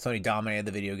 Sony dominated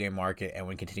the video game market and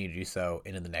would continue to do so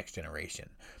into the next generation.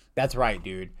 That's right,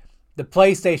 dude. The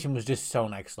PlayStation was just so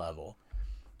next level.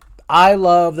 I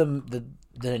love the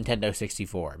Nintendo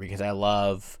 64 because I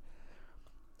love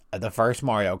the first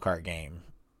Mario Kart game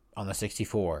on the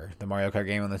 64. The Mario Kart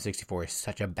game on the 64 is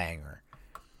such a banger.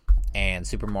 And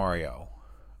Super Mario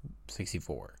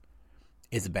 64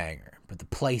 is a banger. But the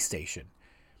PlayStation,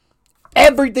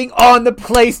 everything on the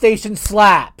PlayStation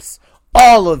slaps.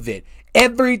 All of it.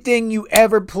 Everything you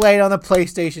ever played on the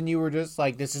PlayStation, you were just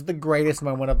like, this is the greatest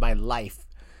moment of my life.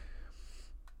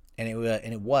 And it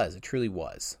truly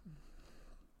was.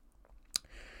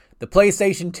 The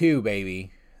PlayStation 2,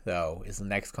 baby, though, is the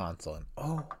next console.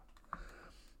 And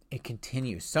it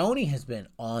continues. Sony has been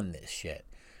on this shit.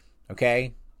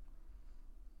 Okay?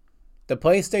 The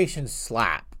PlayStation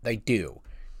slap. They do.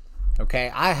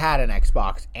 Okay? I had an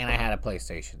Xbox and I had a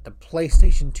PlayStation. The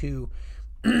PlayStation 2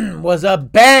 was a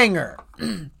banger.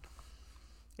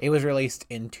 It was released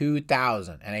in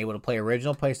 2000 and able to play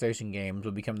original PlayStation games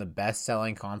would become the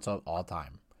best-selling console of all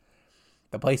time.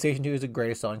 The PlayStation 2 is the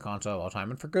greatest selling console of all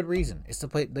time, and for good reason. It's the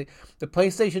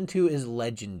PlayStation 2 is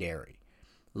legendary.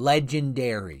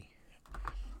 Legendary.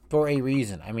 For a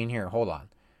reason. I mean, here, hold on.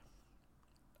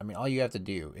 I mean, all you have to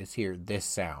do is hear this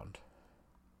sound.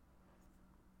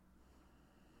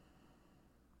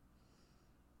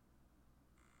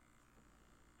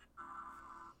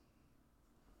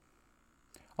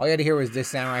 All you had to hear was this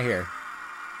sound right here.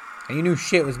 And you knew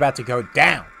shit was about to go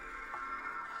down.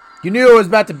 You knew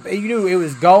it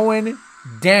was going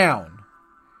down.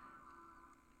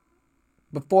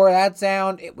 Before that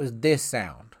sound, it was this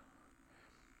sound.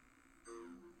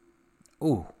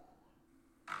 Ooh.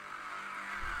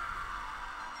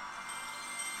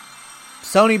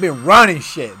 Sony been running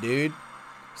shit, dude.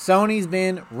 Sony's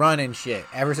been running shit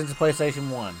ever since the PlayStation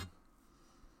 1.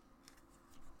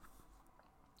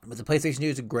 But the PlayStation 2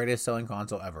 is the greatest selling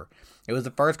console ever. It was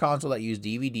the first console that used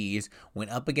DVDs,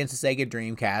 went up against the Sega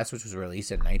Dreamcast, which was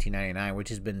released in 1999, which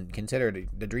has been considered,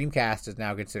 the Dreamcast is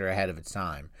now considered ahead of its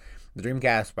time. The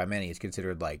Dreamcast, by many, is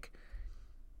considered like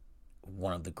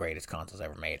one of the greatest consoles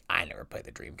ever made. I never played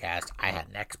the Dreamcast. I had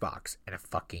an Xbox and a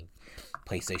fucking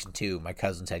PlayStation 2. My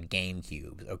cousins had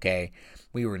GameCubes, okay?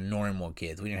 We were normal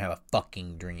kids. We didn't have a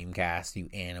fucking Dreamcast, you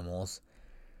animals.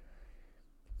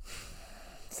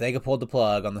 Sega pulled the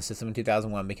plug on the system in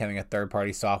 2001, becoming a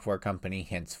third-party software company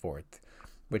henceforth,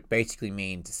 which basically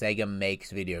means Sega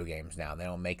makes video games now. They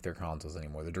don't make their consoles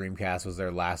anymore. The Dreamcast was their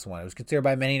last one. It was considered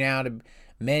by many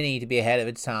to be ahead of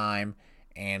its time,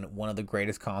 and one of the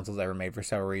greatest consoles ever made for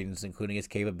several reasons, including its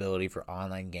capability for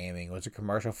online gaming. It was a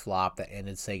commercial flop that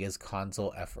ended Sega's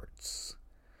console efforts.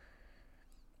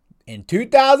 In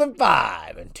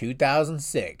 2005 and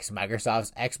 2006,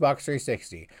 Microsoft's Xbox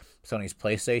 360, Sony's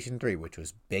PlayStation 3, which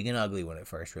was big and ugly when it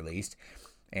first released,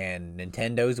 and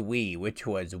Nintendo's Wii, which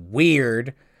was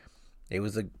weird.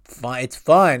 It's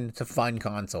fun. It's a fun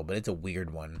console, but it's a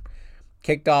weird one.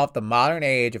 Kicked off the modern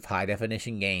age of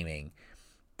high-definition gaming.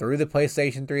 Through the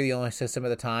PlayStation 3, the only system at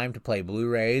the time to play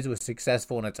Blu-rays, was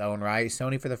successful in its own right.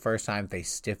 Sony, for the first time,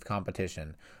 faced stiff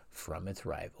competition from its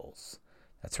rivals.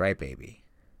 That's right, baby.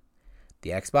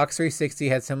 The Xbox 360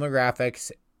 had similar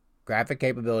graphic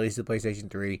capabilities to the PlayStation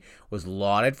 3, was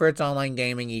lauded for its online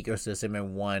gaming ecosystem,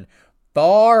 and won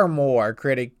far more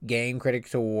Game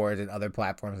Critics Awards than other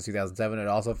platforms in 2007. It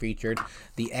also featured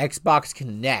the Xbox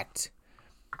Kinect,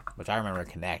 which I remember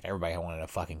Kinect. Everybody wanted a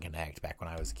fucking Kinect back when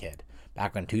I was a kid.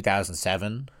 back in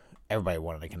 2007, everybody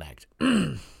wanted to connect.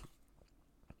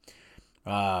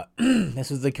 This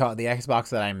was the Xbox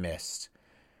that I missed.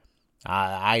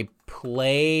 I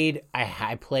played a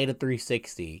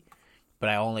 360, but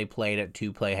I only played it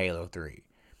to play Halo 3.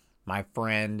 My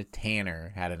friend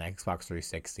Tanner had an Xbox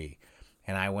 360,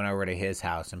 and I went over to his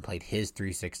house and played his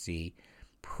 360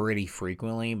 pretty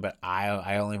frequently, but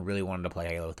I only really wanted to play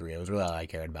Halo 3. It was really all I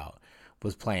cared about,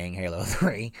 was playing Halo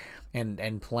 3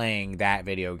 and playing that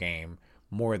video game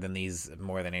more than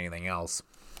anything else.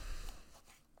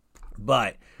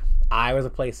 But I was a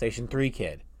PlayStation 3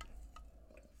 kid.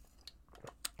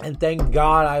 And thank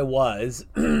God I was,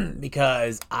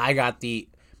 because I got the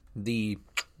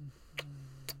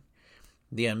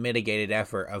unmitigated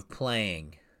effort of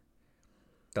playing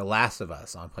The Last of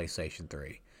Us on PlayStation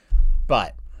 3.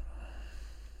 But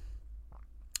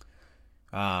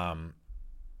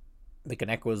the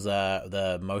Kinect was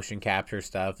the motion capture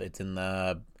stuff. It's in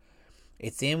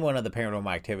one of the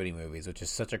Paranormal Activity movies, which is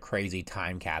such a crazy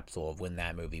time capsule of when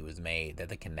that movie was made, that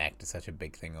the Kinect is such a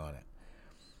big thing on it.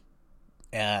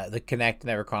 The Kinect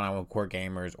never caught on with core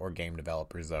gamers or game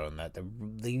developers, though, and that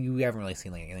you haven't really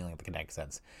seen anything like the Kinect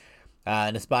since.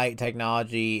 And despite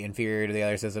technology inferior to the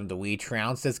other systems, the Wii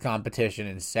trounced its competition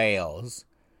in sales.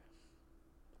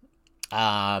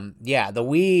 The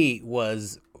Wii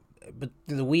was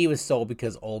sold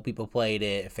because old people played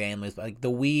it, families. Like,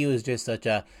 the Wii was just such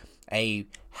a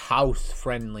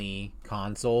house-friendly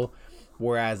console,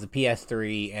 whereas the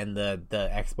PS3 and the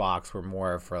Xbox were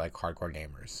more for like hardcore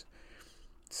gamers.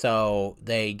 So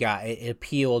it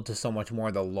appealed to so much more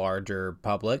of the larger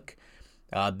public.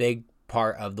 A big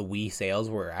part of the Wii sales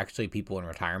were actually people in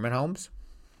retirement homes,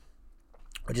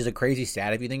 which is a crazy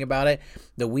stat if you think about it.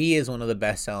 The Wii is one of the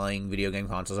best-selling video game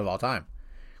consoles of all time,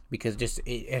 because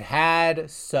it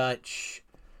had such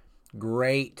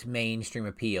great mainstream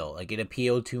appeal. Like, it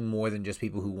appealed to more than just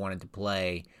people who wanted to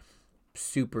play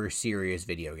super serious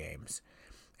video games.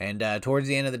 And towards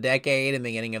the end of the decade and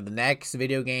beginning of the next,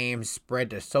 video games spread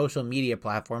to social media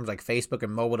platforms like Facebook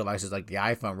and mobile devices like the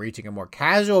iPhone, reaching a more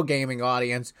casual gaming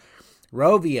audience.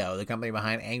 Rovio, the company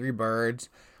behind Angry Birds,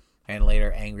 and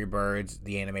later Angry Birds,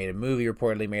 the animated movie,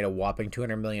 reportedly made a whopping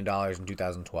 $200 million in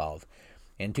 2012.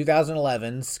 In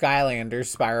 2011,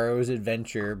 Skylanders: Spyro's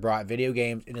Adventure brought video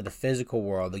games into the physical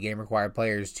world. The game required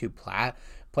players to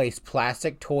place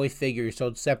plastic toy figures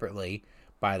sold separately,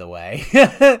 by the way.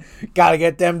 Gotta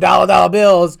get them dollar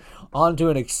bills onto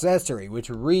an accessory, which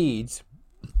reads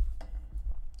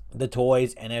the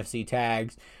toys' NFC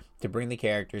tags to bring the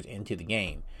characters into the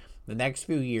game. The next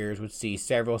few years would see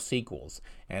several sequels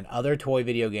and other toy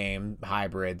video game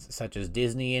hybrids, such as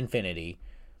Disney Infinity,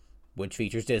 which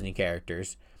features Disney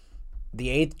characters. The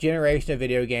 8th generation of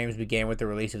video games began with the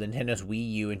release of Nintendo's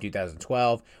Wii U in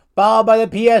 2012, followed by the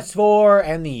PS4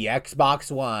 and the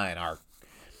Xbox One.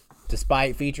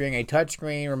 Despite featuring a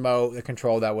touchscreen remote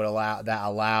control that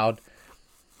allowed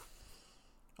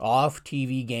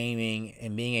off-TV gaming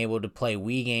and being able to play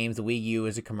Wii games, the Wii U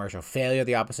is a commercial failure,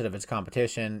 the opposite of its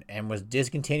competition, and was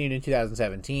discontinued in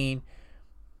 2017.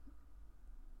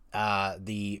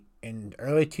 In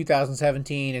early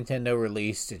 2017, Nintendo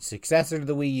released its successor to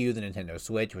the Wii U, the Nintendo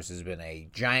Switch, which has been a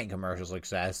giant commercial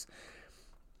success.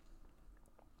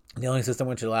 The only system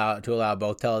which allow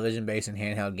both television-based and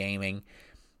handheld gaming.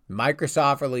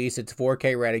 Microsoft released its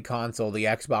 4K-ready console, the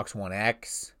Xbox One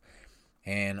X,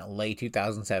 in late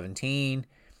 2017,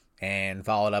 and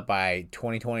followed up by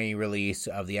 2020 release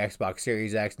of the Xbox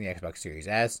Series X and the Xbox Series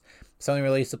S. Sony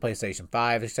released the PlayStation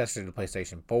 5, successor to the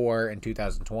PlayStation 4 in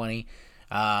 2020.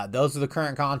 Those are the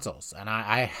current consoles, and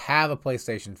I have a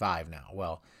PlayStation 5 now.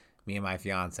 Well, me and my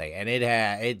fiance, and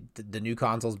the new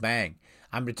consoles bang.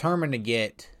 I'm determined to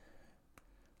get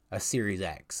a Series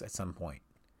X at some point,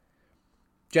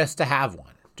 just to have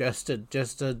one, just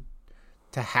to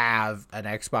have an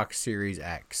Xbox Series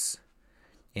X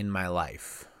in my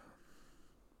life.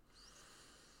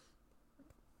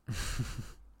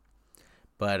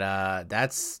 But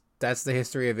that's the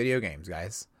history of video games,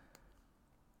 guys.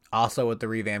 Also, with the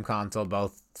revamped console,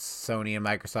 both Sony and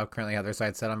Microsoft currently have their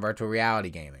sights set on virtual reality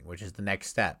gaming, which is the next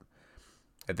step.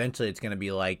 Eventually, it's going to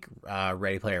be like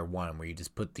Ready Player One, where you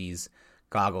just put these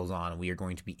goggles on and we are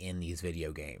going to be in these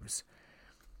video games.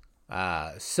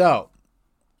 So,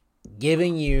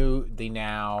 giving you the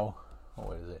now,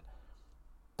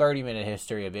 30-minute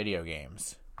history of video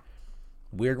games,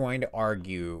 we're going to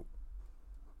argue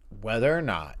whether or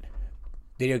not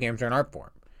video games are an art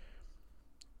form.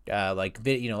 Like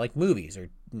movies, or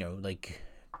like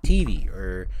TV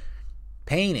or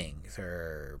paintings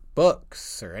or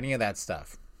books or any of that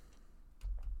stuff.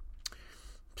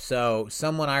 So,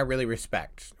 someone I really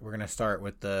respect. We're going to start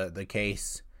with the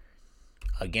case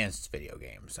against video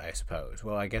games, I suppose.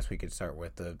 Well, I guess we could start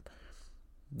with the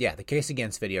case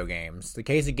against video games. The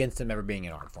case against them ever being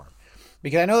an art form.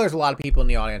 Because I know there's a lot of people in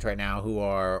the audience right now who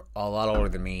are a lot older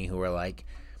than me who are like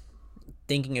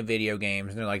thinking of video games.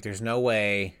 And they're like, there's no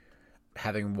way,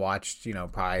 having watched,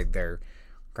 probably their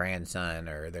grandson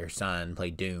or their son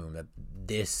play Doom, that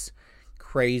this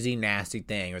crazy nasty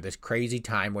thing or this crazy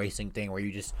time wasting thing where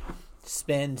you just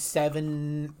spend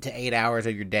 7 to 8 hours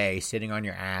of your day sitting on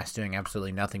your ass doing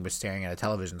absolutely nothing but staring at a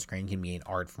television screen can be an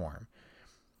art form.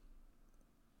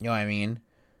 You know what I mean?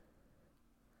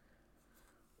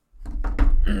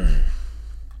 You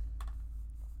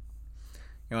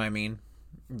know what I mean?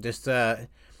 Just, I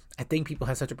think people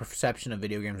have such a perception of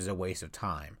video games as a waste of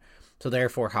time. So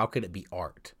therefore, how could it be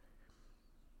art?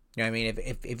 You know what I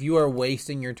mean? If you are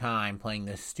wasting your time playing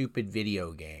this stupid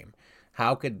video game,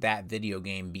 how could that video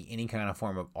game be any kind of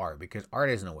form of art? Because art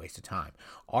isn't a waste of time.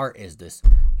 Art is this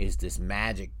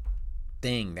magic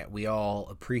thing that we all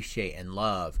appreciate and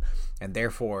love, and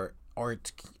therefore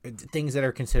art, things that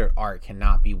are considered art,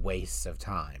 cannot be wastes of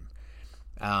time.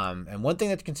 And one thing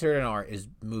that's considered an art is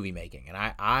movie making, and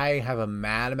I have a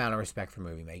mad amount of respect for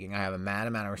movie making. I have a mad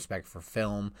amount of respect for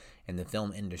film and the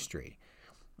film industry.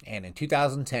 And in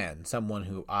 2010, someone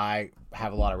who I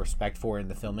have a lot of respect for in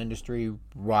the film industry,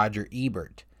 Roger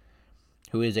Ebert,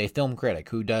 who is a film critic,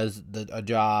 who does a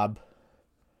job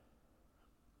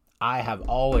I have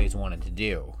always wanted to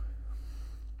do,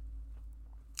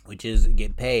 which is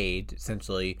get paid,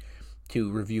 essentially,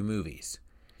 to review movies.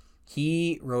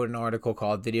 He wrote an article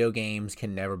called "Video Games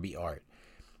Can Never Be Art."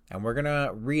 And we're going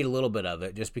to read a little bit of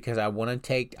it just because I want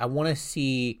to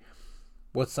see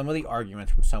what some of the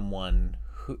arguments from someone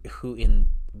who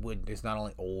is not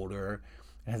only older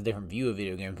and has a different view of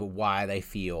video games, but why they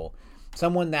feel,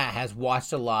 someone that has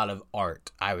watched a lot of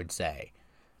art, I would say,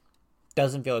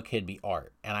 doesn't feel it could be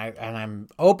art. And I'm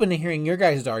open to hearing your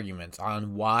guys' arguments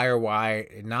on why or why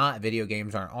not video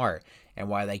games aren't art and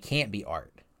why they can't be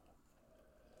art.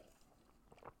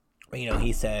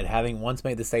 He said, having once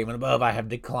made the statement above, I have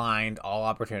declined all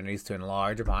opportunities to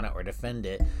enlarge upon it or defend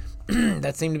it.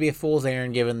 That seemed to be a fool's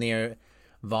errand given the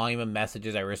volume of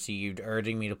messages I received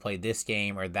urging me to play this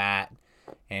game or that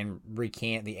and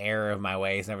recant the error of my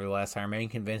ways. Nevertheless, I remain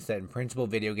convinced that in principle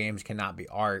video games cannot be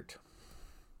art.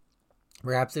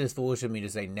 Perhaps it is foolish of me to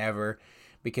say never,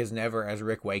 because never, as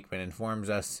Rick Wakeman informs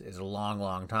us, is a long,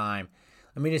 long time.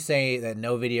 Let me just say that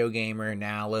no video gamer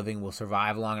now living will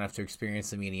survive long enough to experience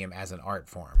the medium as an art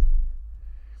form.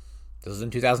 This was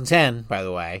in 2010, by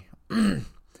the way.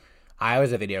 I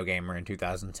was a video gamer in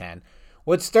 2010.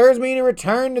 What stirs me to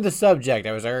return to the subject,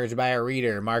 I was urged by a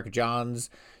reader, Mark Johns,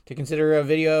 to consider a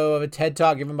video of a TED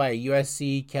Talk given by a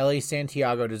USC Kelly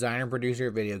Santiago, designer and producer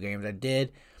of video games. I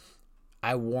did.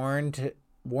 I warmed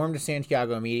to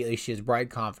Santiago immediately. She is bright,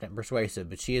 confident, persuasive,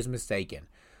 but she is mistaken.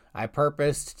 I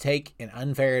purposed to take an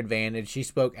unfair advantage. She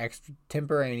spoke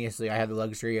extemporaneously. I had the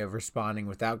luxury of responding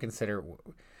without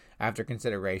after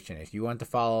consideration. If you want to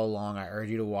follow along, I urge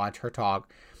you to watch her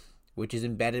talk, which is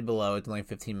embedded below. It's only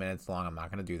 15 minutes long. I'm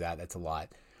not going to do that. That's a lot.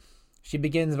 She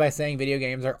begins by saying video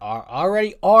games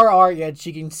already are art, yet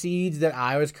she concedes that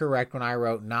I was correct when I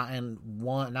wrote not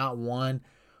one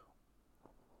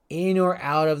in or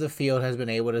out of the field has been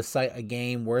able to cite a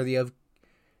game worthy of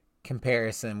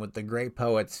comparison with the great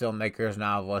poets, filmmakers,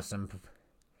 novelists,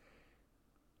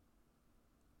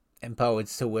 and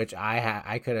poets, to which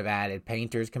I could have added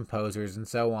painters, composers, and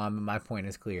so on, but my point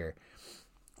is clear,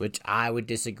 which I would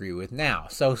disagree with now.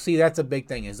 So see, that's a big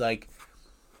thing, is like,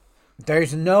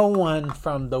 there's no one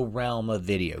from the realm of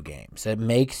video games that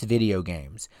makes video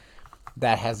games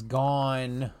that has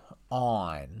gone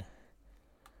on,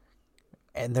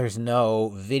 and there's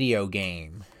no video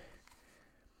game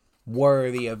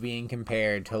worthy of being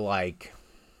compared to like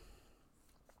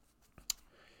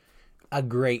a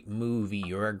great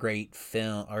movie or a great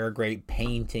film or a great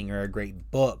painting or a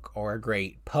great book or a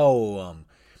great poem.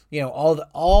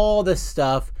 All the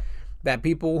stuff that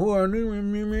people who are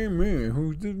naturally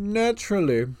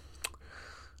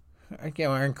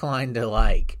are inclined to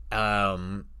like.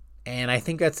 And I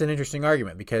think that's an interesting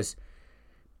argument because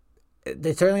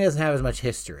it certainly doesn't have as much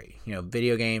history.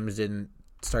 Video games didn't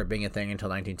start being a thing until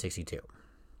 1962.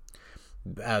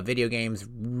 Video games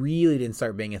really didn't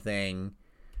start being a thing.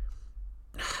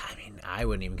 I mean, I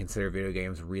wouldn't even consider video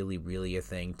games really, really a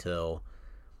thing till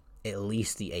at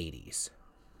least the 80s.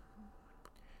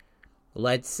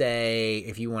 Let's say,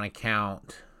 if you want to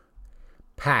count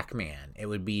Pac-Man, it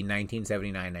would be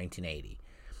 1979, 1980.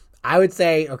 I would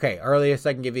say, okay, earliest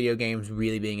I can get video games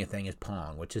really being a thing is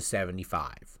Pong, which is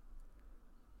 75.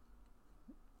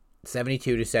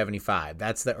 72 to 75.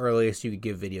 That's the earliest you could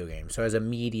give video games. So as a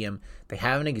medium, they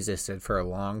haven't existed for a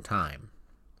long time.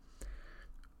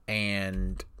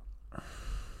 And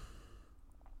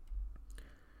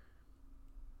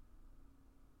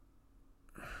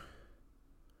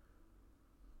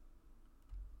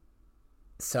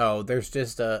so there's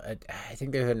just I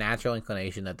think there's a natural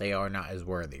inclination that they are not as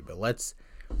worthy. But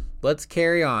let's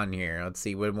carry on here. Let's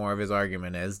see what more of his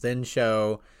argument is. Then she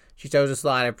shows a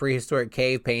slide of prehistoric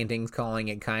cave paintings, calling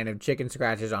it kind of chicken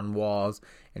scratches on walls,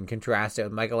 and contrasts it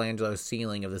with Michelangelo's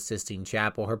ceiling of the Sistine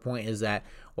Chapel. Her point is that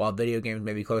while video games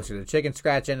may be closer to the chicken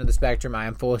scratch end of the spectrum, I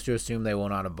am foolish to assume they will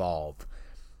not evolve.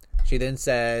 She then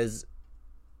says,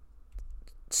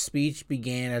 speech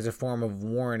began as a form of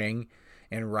warning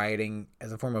and writing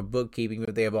as a form of bookkeeping,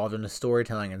 but they evolved into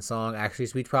storytelling and song. Actually,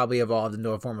 speech probably evolved into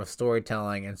a form of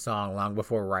storytelling and song long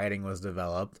before writing was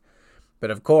developed. But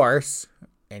of course,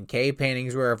 and cave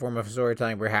paintings were a form of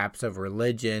storytelling, perhaps of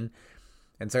religion,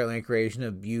 and certainly a creation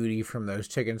of beauty from those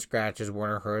chicken scratches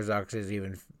Werner Herzog is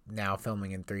even now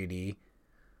filming in 3D.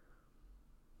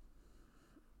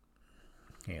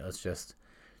 Okay, let's just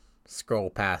scroll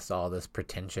past all this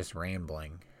pretentious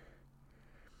rambling.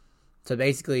 So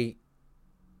basically,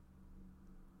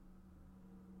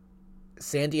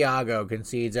 Santiago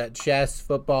concedes that chess,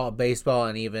 football, baseball,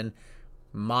 and even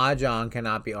mahjong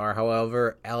cannot be art,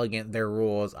 however elegant their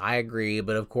rules. I agree,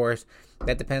 but of course,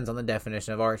 that depends on the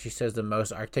definition of art. She says the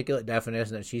most articulate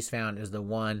definition that she's found is the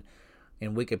one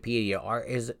in Wikipedia. Art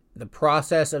is the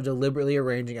process of deliberately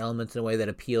arranging elements in a way that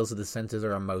appeals to the senses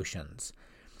or emotions.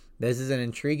 This is an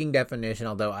intriguing definition,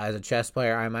 although as a chess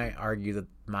player, I might argue that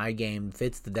my game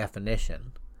fits the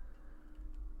definition.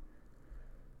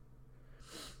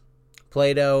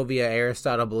 Plato, via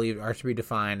Aristotle, believed art to be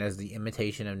defined as the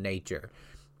imitation of nature.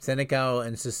 Seneca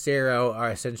and Cicero are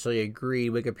essentially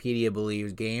agreed. Wikipedia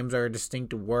believes games are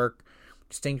distinct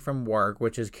from work,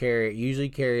 which is usually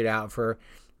carried out for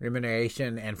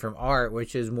remuneration, and from art,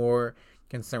 which is more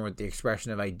concerned with the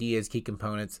expression of ideas. Key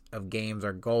components of games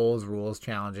are goals, rules,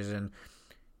 challenges, and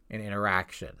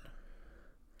interaction.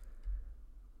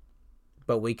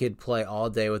 But we could play all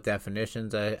day with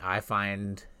definitions. I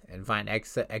find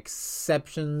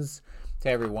exceptions to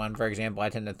every one. For example, I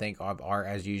tend to think of art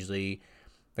as usually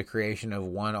the creation of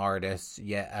one artist,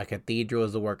 yet a cathedral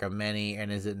is the work of many,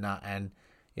 and is it not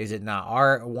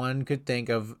art? One could think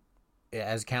of it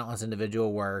as countless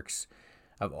individual works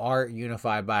of art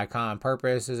unified by a common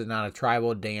purpose. Is it not a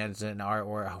tribal dance and art?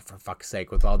 Or, oh, for fuck's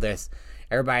sake, with all this,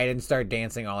 everybody didn't start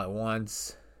dancing all at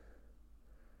once.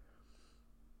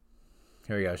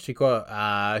 Here we go. She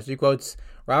quotes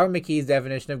Robert McKee's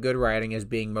definition of good writing as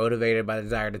being motivated by the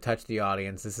desire to touch the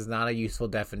audience. This is not a useful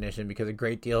definition because a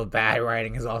great deal of bad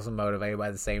writing is also motivated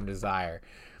by the same desire.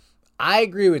 I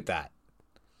agree with that.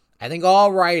 I think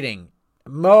all writing,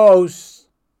 most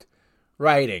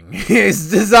writing,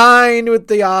 is designed with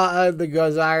the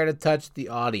desire to touch the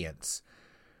audience.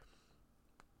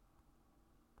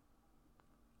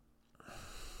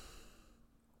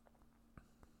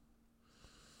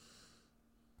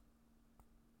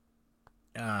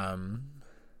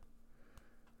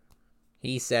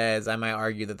 He says, I might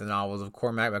argue that the novels of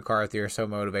Cormac McCarthy are so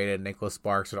motivated. Nicholas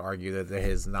Sparks would argue that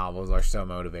his novels are so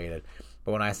motivated.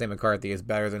 But when I say McCarthy is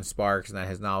better than Sparks and that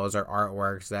his novels are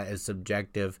artworks, that is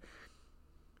subjective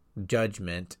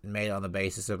judgment made on the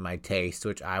basis of my taste,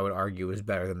 which I would argue is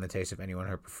better than the taste of anyone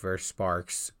who prefers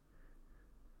Sparks.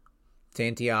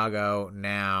 Santiago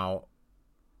now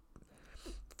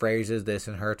phrases this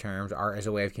in her terms: art is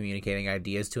a way of communicating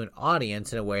ideas to an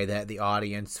audience in a way that the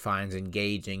audience finds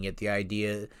engaging.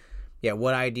 Yet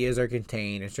what ideas are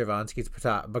contained in Stravinsky's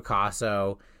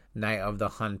Picasso, Night of the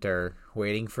Hunter,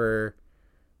 Waiting for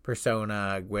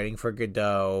Persona, Waiting for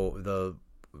Godot?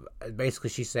 Basically,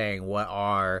 she's saying, what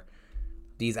are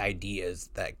these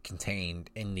ideas that contained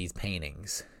in these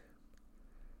paintings?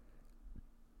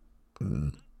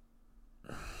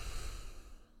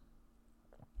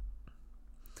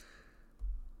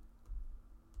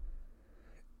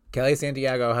 Kelly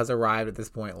Santiago has arrived at this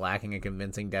point lacking a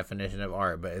convincing definition of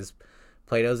art, but is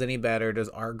Plato's any better? Does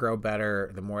art grow better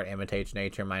the more it imitates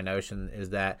nature? My notion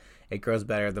is that it grows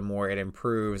better the more it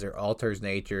improves or alters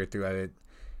nature through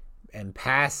a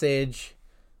passage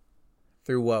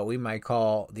through what we might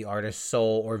call the artist's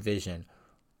soul or vision.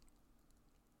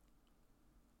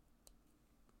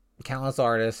 Countless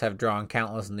artists have drawn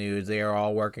countless nudes. They are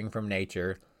all working from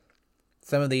nature.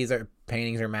 Some of these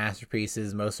paintings are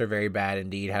masterpieces. Most are very bad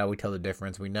indeed. How do we tell the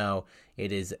difference? We know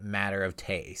it is matter of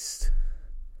taste.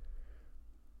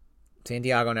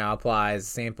 Santiago now applies a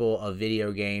sample of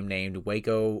video game named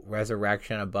Waco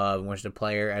Resurrection above, in which the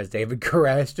player, as David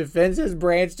Koresh, defends his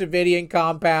Branch Davidian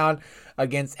compound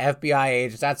against FBI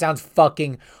agents. That sounds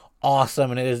fucking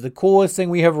awesome, and it is the coolest thing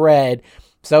we have read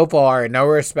so far.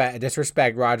 No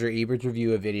disrespect Roger Ebert's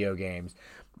review of video games.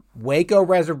 Waco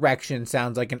Resurrection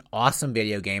sounds like an awesome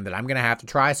video game that I'm going to have to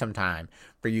try sometime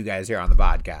for you guys here on the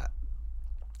podcast.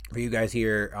 For you guys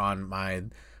here on my...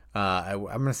 I'm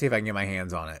going to see if I can get my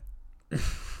hands on it.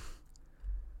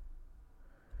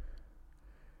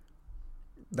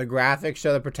 The graphics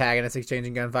show the protagonist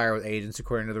exchanging gunfire with agents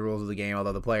according to the rules of the game,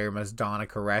 although the player must don a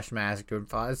Koresh mask to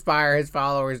inspire his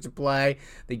followers to play.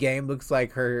 The game looks from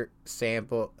her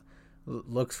samples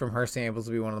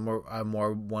to be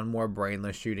one more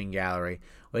brainless shooting gallery.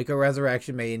 Waco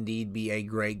Resurrection may indeed be a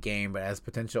great game, but as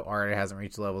potential art, it hasn't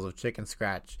reached the levels of Chicken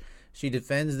Scratch. She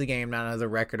defends the game not as a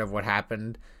record of what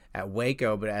happened at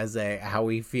Waco, but as how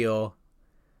we feel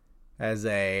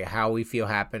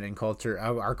happen in culture,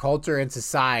 our culture and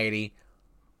society.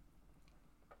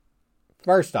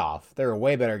 First off, there are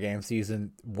way better games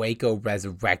using Waco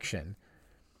Resurrection.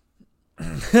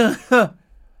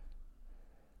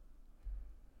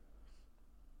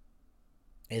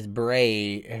 Is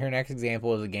Braid. Her next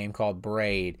example is a game called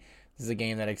Braid. This is a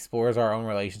game that explores our own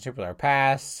relationship with our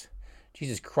past.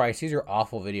 Jesus Christ, these are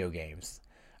awful video games.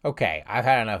 Okay, I've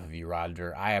had enough of you,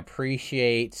 Roger. I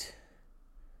appreciate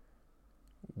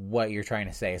what you're trying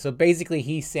to say. So basically,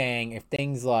 he's saying if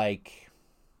things like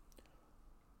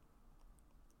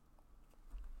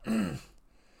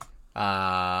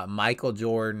Michael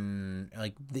Jordan,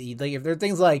 if there are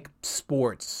things like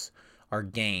sports are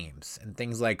games, and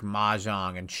things like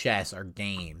mahjong and chess are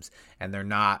games, and they're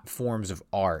not forms of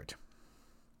art,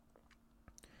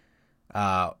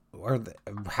 why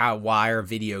are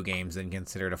video games then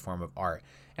considered a form of art?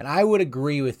 And I would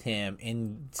agree with him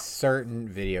in certain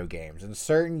video games, in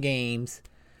certain games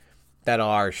that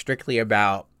are strictly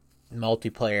about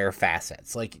multiplayer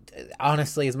facets. Like,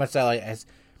 honestly, as much as I like,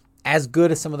 as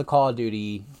good as some of the Call of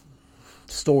Duty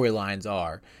storylines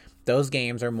are, those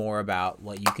games are more about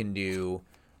what you can do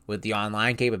with the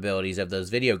online capabilities of those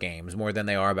video games more than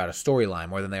they are about a storyline,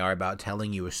 more than they are about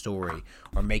telling you a story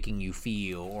or making you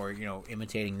feel or,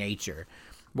 imitating nature.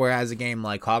 Whereas a game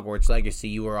like Hogwarts Legacy,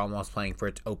 you are almost playing for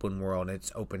its open world,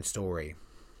 its open story.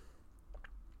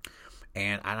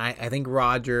 And I think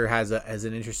Roger has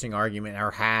an interesting argument,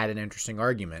 or had an interesting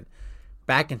argument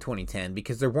back in 2010,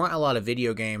 because there weren't a lot of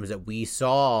video games that we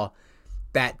saw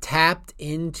that tapped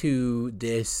into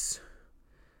this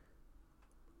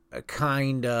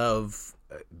kind of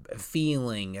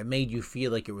feeling. It made you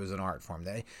feel like it was an art form.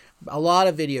 A lot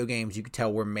of video games, you could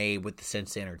tell, were made with the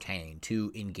sense to entertain,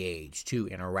 to engage, to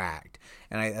interact.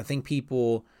 And I think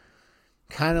people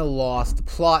kind of lost the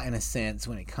plot in a sense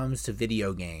when it comes to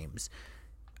video games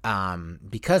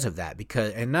because of that.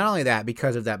 And not only that,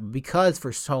 because of that, but because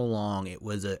for so long it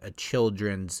was a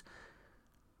children's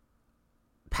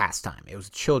pastime. It was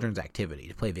a children's activity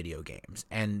to play video games.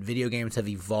 And video games have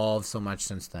evolved so much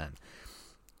since then.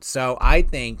 So I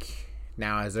think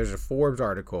now, as there's a Forbes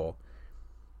article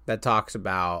that talks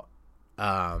about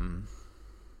the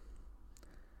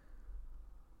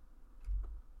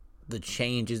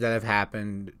changes that have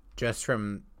happened just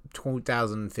from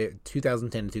 2010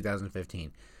 to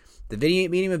 2015. The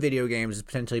medium of video games is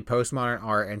potentially postmodern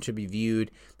art and should be viewed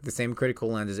with the same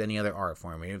critical lens as any other art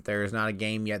form. If there is not a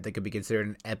game yet that could be considered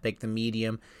an epic, the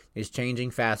medium is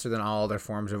changing faster than all other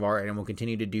forms of art and will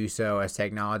continue to do so as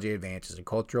technology advances and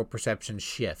cultural perception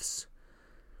shifts.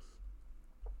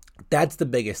 That's the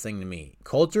biggest thing to me.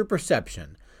 Culture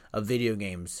perception of video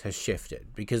games has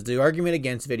shifted, because the argument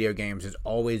against video games is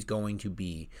always going to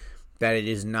be that it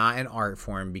is not an art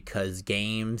form, because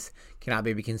games cannot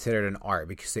be considered an art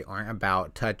because they aren't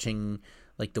about touching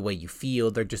like the way you feel.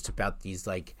 They're just about these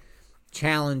like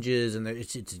challenges, and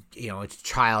it's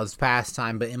child's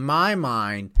pastime. But in my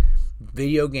mind,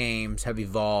 video games have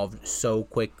evolved so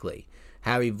quickly,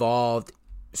 have evolved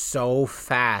so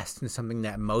fast, into something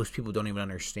that most people don't even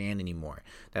understand anymore.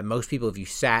 That most people, if you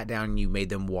sat down and you made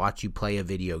them watch you play a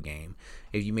video game,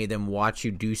 if you made them watch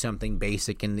you do something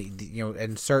basic in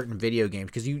in certain video games,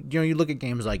 because you look at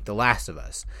games like The Last of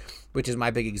Us, which is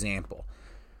my big example.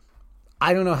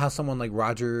 I don't know how someone like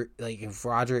Roger, if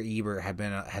Roger Ebert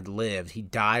had lived, he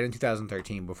died in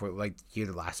 2013 before the year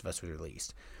The Last of Us was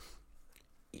released.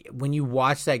 When you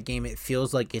watch that game, it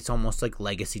feels like it's almost like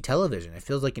legacy television. It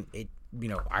feels like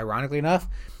ironically enough,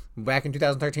 back in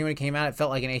 2013 when it came out, it felt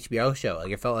like an HBO show.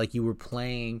 Like, it felt like you were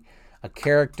playing a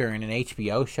character in an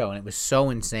HBO show, and it was so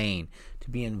insane to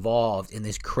be involved in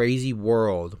this crazy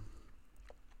world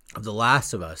of The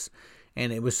Last of Us.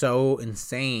 And it was so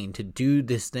insane to do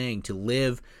this thing, to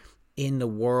live in the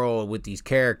world with these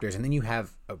characters. And then you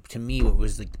have, to me, what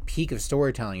was like the peak of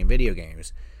storytelling in video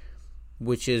games,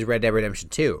 which is Red Dead Redemption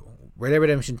 2. Red Dead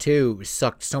Redemption 2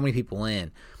 sucked so many people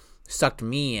in, sucked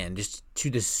me in, just to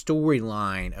the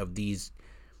storyline of this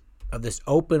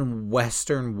open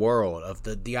Western world, of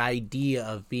the idea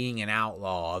of being an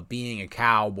outlaw, of being a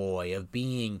cowboy, of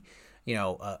being,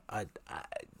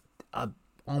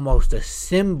 almost a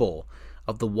symbol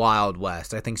of the Wild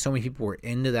West. I think so many people were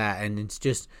into that, and it's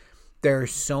just, there are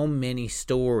so many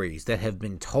stories that have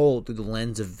been told through the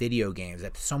lens of video games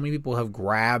that so many people have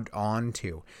grabbed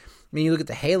onto. I mean, you look at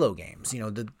the Halo games,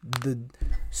 the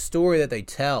story that they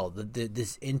tell,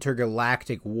 this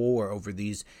intergalactic war over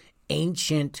these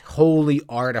ancient holy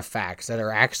artifacts that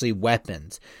are actually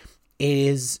weapons. It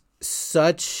is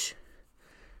such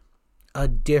a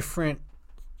different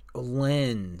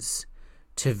lens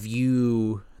to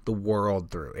view the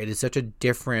world through. It is such a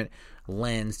different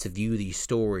lens to view these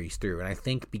stories through. And I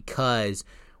think because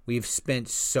we've spent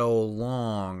so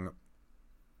long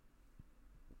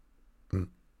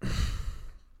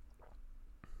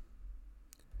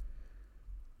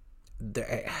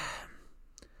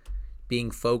being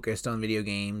focused on video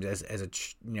games as a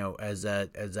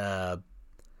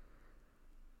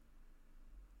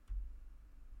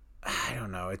I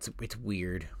don't know, it's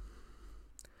weird.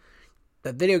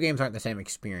 That video games aren't the same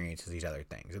experience as these other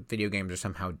things. Video games are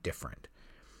somehow different.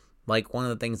 Like, one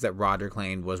of the things that Roger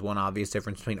claimed was one obvious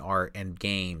difference between art and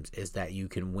games is that you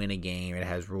can win a game. It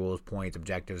has rules, points,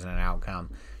 objectives, and an outcome.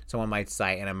 Someone might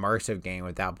cite an immersive game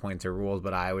without points or rules,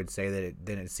 but I would say that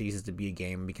then it ceases to be a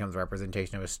game and becomes a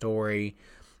representation of a story,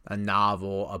 a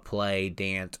novel, a play,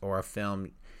 dance, or a film.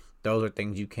 Those are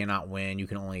things you cannot win. You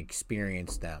can only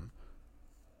experience them.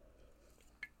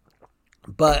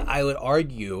 But I would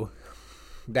argue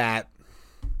that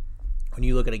when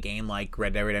you look at a game like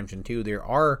Red Dead Redemption 2, there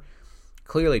are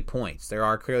clearly points. There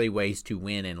are clearly ways to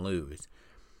win and lose.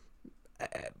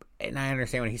 And I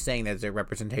understand when he's saying that it's a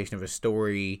representation of a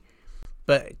story,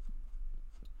 but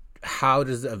how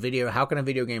can a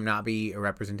video game not be a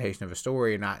representation of a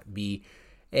story or not be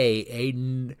a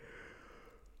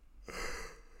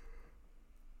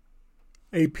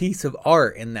piece of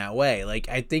art in that way? Like,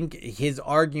 I think his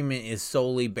argument is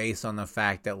solely based on the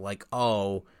fact that, like,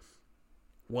 oh,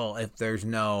 well, if there's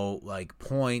no, like,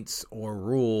 points or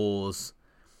rules,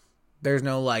 there's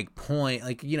no, like, point.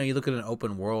 Like, you look at an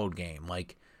open world game,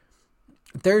 like,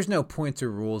 there's no points or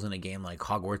rules in a game like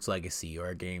Hogwarts Legacy or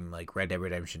a game like Red Dead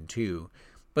Redemption 2,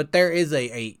 but there is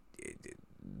a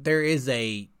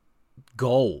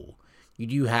goal. You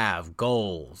do have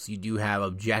goals. You do have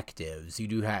objectives. You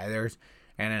do have there's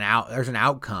an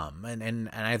outcome, and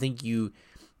I think you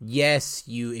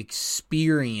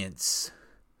experience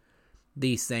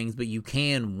these things, but you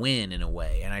can win in a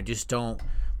way. And I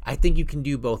think you can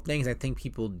do both things. I think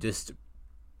people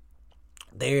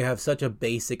they have such a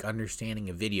basic understanding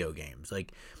of video games.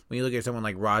 Like, when you look at someone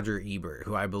like Roger Ebert,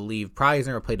 who I believe probably has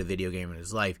never played a video game in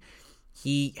his life,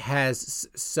 he has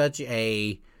such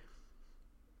a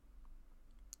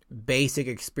basic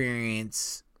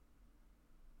experience,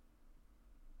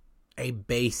 a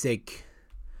basic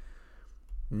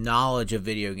knowledge of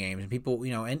video games. And people,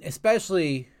 and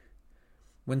especially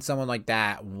when someone like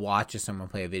that watches someone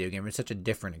play a video game, it's such a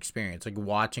different experience. Like,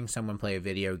 watching someone play a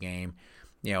video game,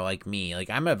 like me, like,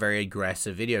 I'm a very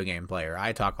aggressive video game player.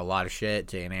 I talk a lot of shit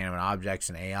to inanimate objects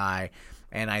and AI,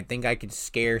 and I think I could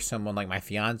scare someone like my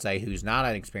fiance, who's not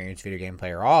an experienced video game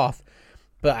player, off.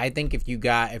 But I think if you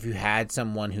had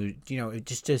someone who, it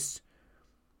just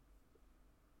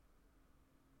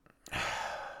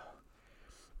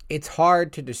it's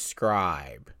hard to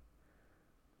describe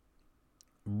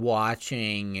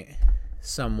watching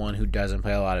someone who doesn't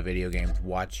play a lot of video games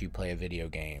watch you play a video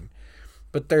game.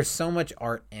 But there's so much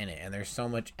art in it, and there's so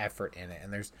much effort in it,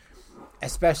 and there's,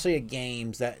 especially at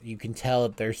games, that you can tell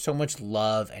that there's so much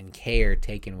love and care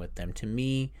taken with them. To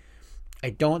me, I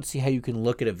don't see how you can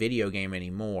look at a video game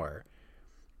anymore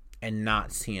and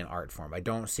not see an art form. I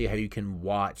don't see how you can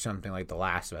watch something like The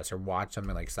Last of Us or watch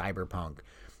something like Cyberpunk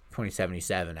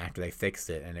 2077 after they fixed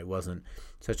it and it wasn't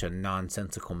such a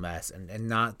nonsensical mess, and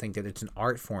not think that it's an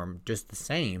art form just the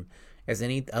same as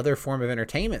any other form of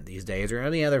entertainment these days or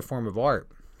any other form of art.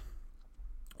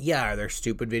 Yeah, are there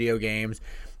stupid video games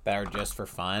that are just for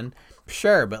fun?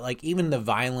 Sure, but like, even the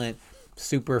violent,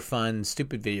 super fun,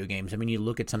 stupid video games, I mean, you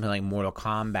look at something like Mortal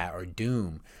Kombat or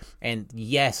Doom, and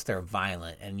yes, they're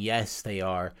violent, and yes,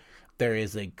 there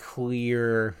is a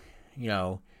clear,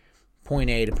 point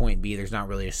A to point B, there's not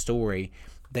really a story,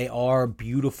 they are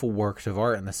beautiful works of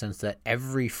art in the sense that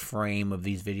every frame of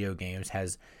these video games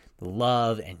has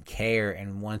love and care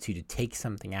and wants you to take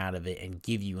something out of it and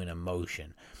give you an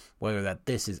emotion, whether that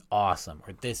this is awesome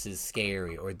or this is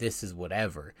scary or this is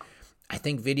whatever. I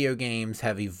think video games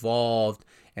have evolved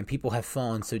and people have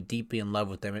fallen so deeply in love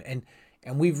with them,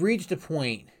 and we've reached a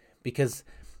point, because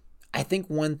I think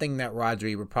one thing that Roger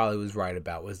Ebert probably was right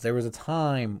about was there was a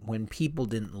time when people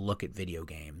didn't look at video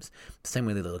games the same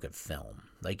way they look at film.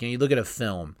 Like, you look at a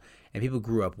film and people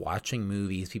grew up watching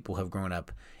movies, people have grown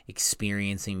up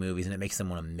experiencing movies, and it makes them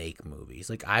want to make movies.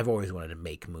 Like, I've always wanted to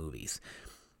make movies.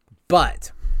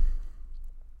 But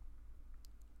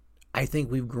I think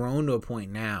we've grown to a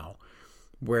point now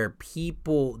where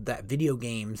that video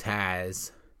games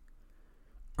has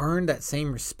earned that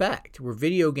same respect, where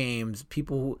video games,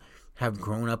 people have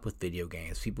grown up with video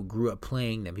games. People grew up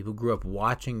playing them. People grew up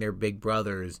watching their big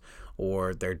brothers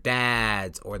or their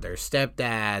dads or their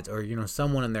stepdads or,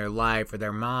 someone in their life or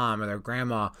their mom or their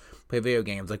grandma play video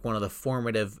games. Like, one of the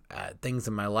formative things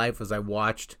in my life was I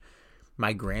watched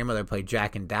my grandmother play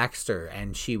Jak and Daxter,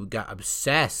 and she got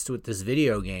obsessed with this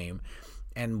video game.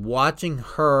 And watching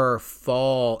her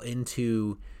fall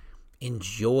into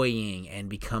enjoying and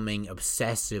becoming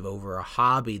obsessive over a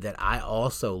hobby that I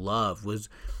also love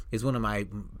is one of my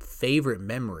favorite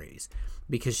memories,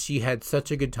 because she had such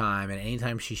a good time, and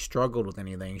anytime she struggled with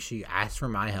anything, she asked for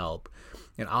my help.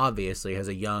 And obviously, as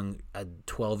a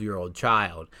 12-year-old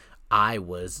child, I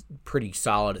was pretty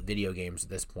solid at video games at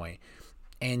this point.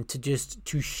 And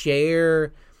to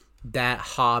share that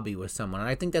hobby with someone, and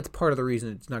I think that's part of the reason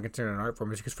it's not considered an art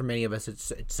form, is because for many of us,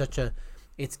 it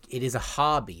is a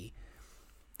hobby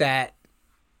that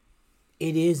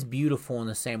it is beautiful in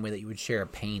the same way that you would share a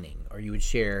painting, or you would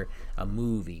share a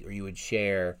movie, or you would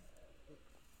share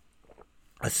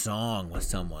a song with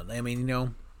someone. I mean,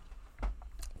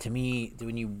 to me,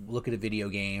 when you look at a video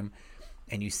game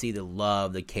and you see the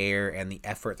love, the care, and the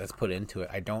effort that's put into it,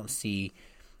 I don't see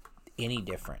any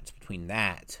difference between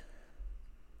that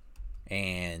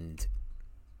and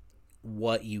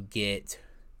what you get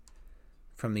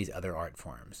from these other art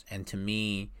forms. And to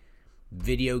me,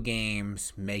 video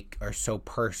games are so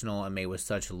personal and made with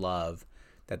such love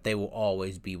that they will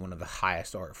always be one of the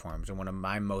highest art forms and one of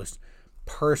my most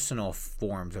personal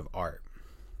forms of art.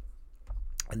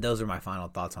 And those are my final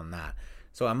thoughts on that.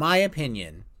 So in my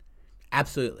opinion,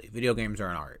 absolutely, video games are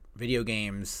an art. Video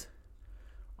games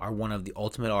are one of the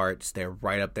ultimate arts. They're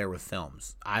right up there with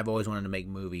films. I've always wanted to make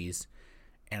movies,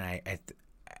 and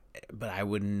but I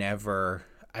would never.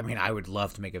 I mean, I would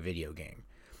love to make a video game.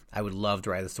 I would love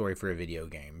to write a story for a video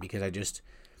game, because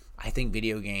I think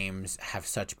video games have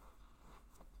such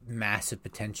massive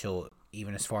potential,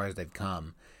 even as far as they've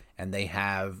come. And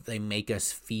they make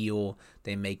us feel,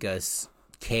 they make us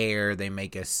care, they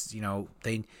make us,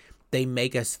 they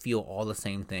make us feel all the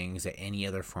same things that any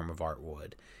other form of art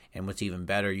would. And what's even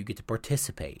better, you get to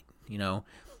participate, you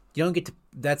don't get to,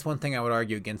 that's one thing I would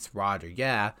argue against Roger.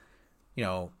 Yeah,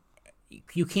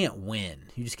 you can't win.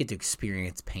 You just get to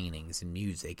experience paintings and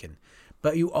music,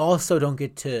 but you also don't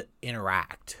get to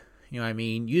interact. You know what I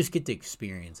mean? You just get to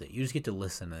experience it. You just get to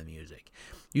listen to the music.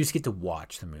 You just get to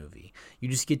watch the movie. You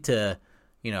just get to,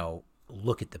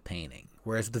 look at the painting.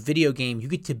 Whereas with the video game, you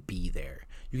get to be there.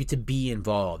 You get to be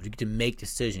involved. You get to make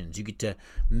decisions. You get to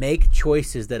make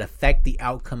choices that affect the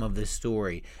outcome of the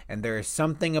story. And there is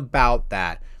something about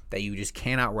that you just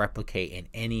cannot replicate in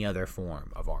any other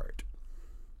form of art.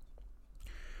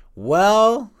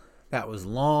 Well, that was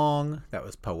long. That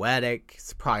was poetic.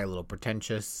 It's probably a little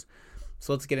pretentious.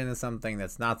 So let's get into something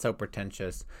that's not so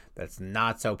pretentious, that's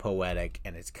not so poetic,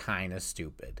 and it's kind of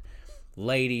stupid.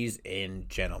 Ladies and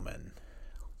gentlemen,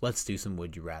 let's do some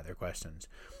would you rather questions.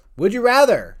 Would you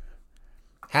rather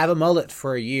have a mullet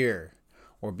for a year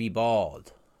or be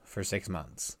bald for 6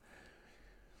 months?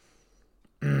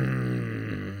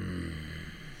 I'm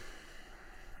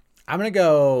going to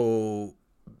go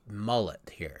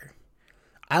mullet here.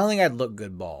 I don't think I'd look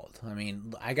good bald. I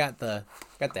mean, I got the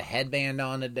headband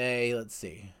on today. Let's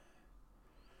see.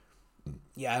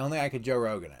 Yeah, I don't think I could Joe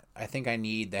Rogan it. I think I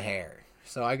need the hair.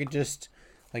 So I could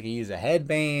use a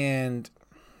headband.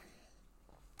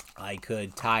 I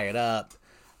could tie it up,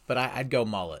 but I'd go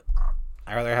mullet.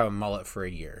 I'd rather have a mullet for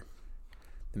a year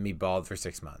than be bald for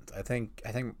 6 months. I think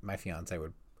my fiance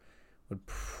would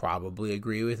probably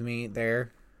agree with me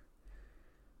there.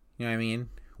 You know what I mean?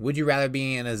 Would you rather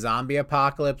be in a zombie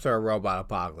apocalypse or a robot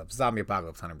apocalypse? Zombie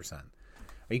apocalypse, 100%. Are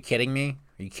you kidding me?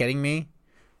 Are you kidding me?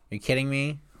 Are you kidding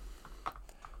me?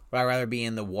 Would I rather be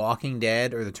in The Walking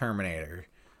Dead or The Terminator?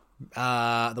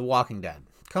 The Walking Dead.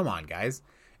 Come on, guys.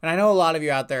 And I know a lot of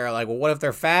you out there are like, well, what if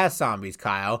they're fast zombies,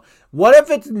 Kyle? What if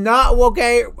it's not?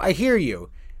 Okay, I hear you.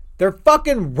 They're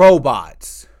fucking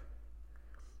robots.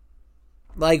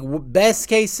 Like, best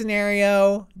case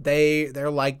scenario, they're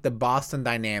like the Boston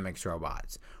Dynamics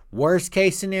robots. Worst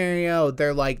case scenario,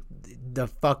 they're like the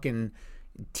fucking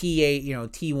T8,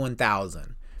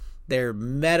 T1000. They're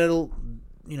metal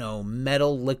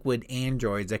liquid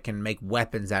androids that can make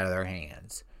weapons out of their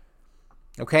hands.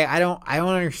 Okay, I don't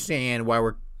understand why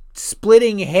we're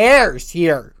splitting hairs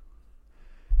here.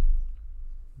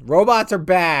 Robots are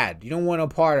bad. You don't want a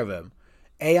part of them.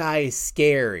 AI is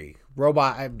scary.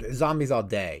 Zombies all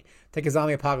day. Take a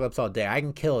zombie apocalypse all day. I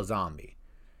can kill a zombie.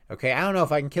 Okay, I don't know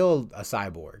if I can kill a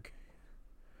cyborg.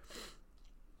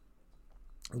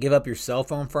 Give up your cell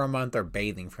phone for a month or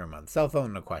bathing for a month. Cell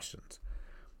phone, no questions.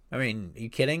 I mean, you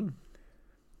kidding?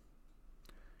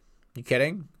 You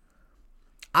kidding?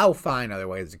 I'll find other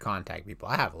ways to contact people.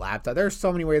 I have a laptop. There's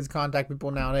so many ways to contact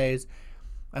people nowadays.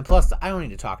 And plus, I don't need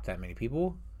to talk to that many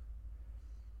people.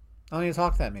 The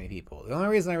only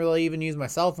reason I really even use my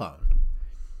cell phone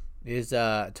is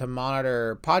to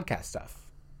monitor podcast stuff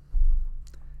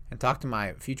and talk to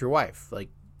my future wife. Like,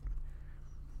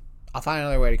 I'll find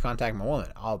another way to contact my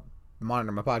woman. I'll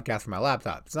monitor my podcast from my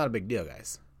laptop. It's not a big deal,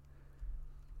 guys.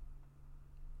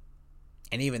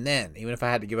 And even then, even if I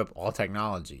had to give up all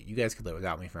technology, you guys could live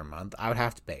without me for a month. I would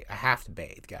have to bathe. I have to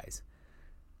bathe, guys.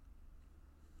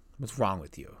 What's wrong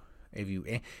with you? If you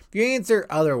answer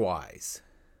otherwise,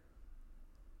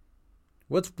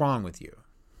 what's wrong with you?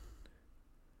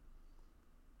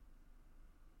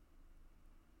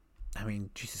 I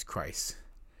mean, Jesus Christ.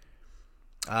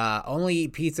 Only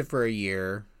eat pizza for a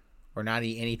year, or not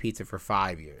eat any pizza for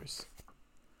 5 years.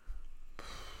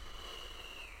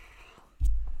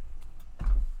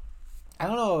 I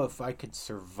don't know if I could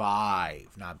survive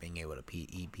not being able to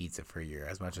eat pizza for a year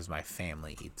as much as my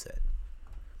family eats it.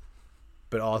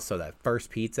 But also, that first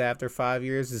pizza after 5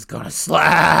 years is going to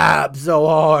slap so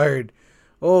hard.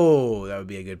 Oh, that would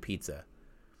be a good pizza.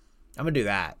 I'm going to do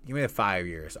that. Give me the 5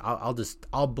 years.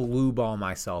 I'll blue ball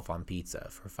myself on pizza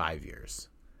for 5 years.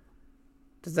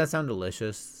 Does that sound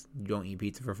delicious? You don't eat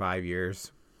pizza for 5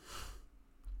 years?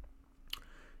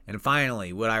 And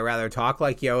finally, would I rather talk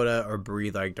like Yoda or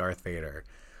breathe like Darth Vader?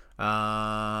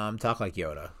 Talk like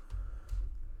Yoda.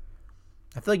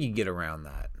 I feel like you get around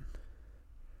that.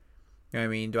 You know what I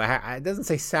mean? It doesn't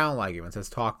say sound like him. It says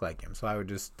talk like him. So I would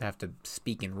just have to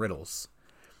speak in riddles,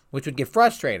 which would get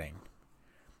frustrating.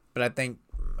 But I think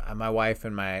my wife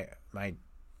and my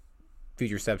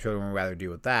future stepchildren would rather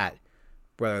deal with that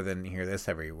rather than hear this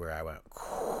everywhere I went.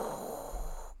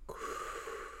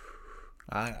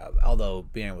 Although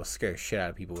being able to scare the shit out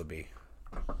of people would be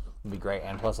great.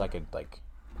 And plus I could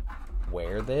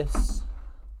wear this.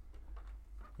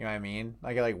 You know what I mean?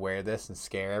 I could wear this and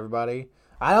scare everybody.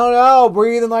 I don't know.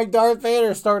 Breathing like Darth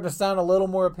Vader is starting to sound a little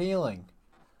more appealing.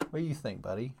 What do you think,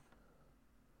 buddy?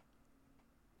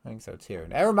 I think so too.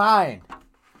 Never mind.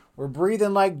 We're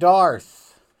breathing like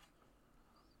Darth.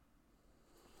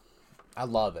 I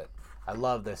love it. I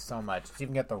love this so much. It's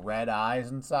even got the red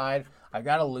eyes inside. I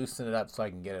gotta loosen it up so I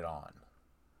can get it on.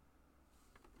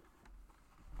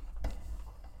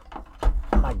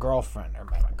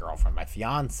 My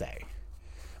fiance,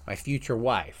 my future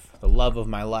wife, the love of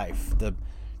my life, the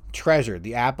treasure,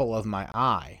 the apple of my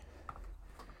eye.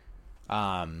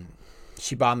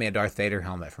 She bought me a Darth Vader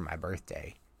helmet for my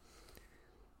birthday.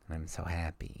 I'm so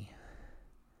happy.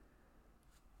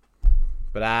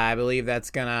 But I believe that's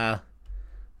gonna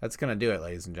do it,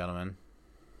 ladies and gentlemen.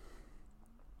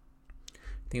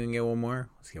 Think we can get one more?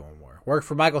 Let's get one more. Work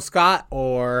for Michael Scott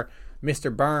or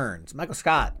Mr. Burns? Michael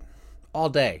Scott. All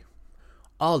day.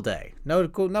 All day. No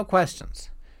questions.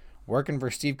 Working for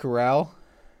Steve Carell?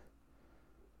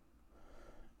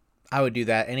 I would do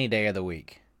that any day of the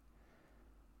week.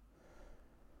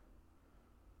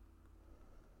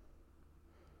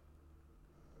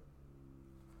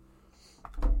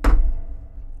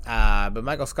 But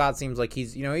Michael Scott seems like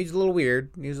he's a little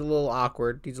weird. He's a little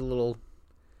awkward. He's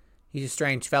a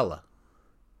strange fella.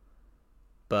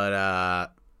 But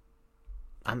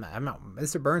I'm not.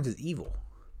 Mr. Burns is evil.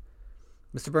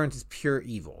 Mr. Burns is pure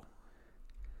evil.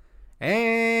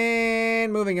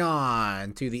 And moving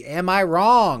on to the Am I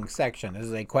Wrong section. This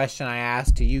is a question I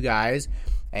asked to you guys.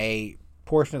 A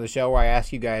portion of the show where I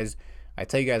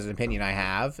tell you guys an opinion I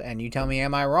have, and you tell me,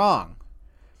 am I wrong?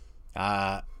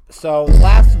 So,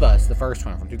 Last of Us, the first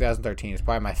one from 2013, is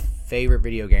probably my favorite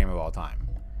video game of all time.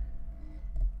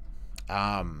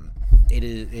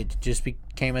 It just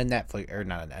became a Netflix, or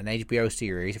not, an HBO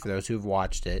series for those who've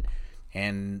watched it.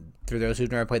 And for those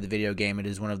who've never played the video game, it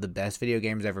is one of the best video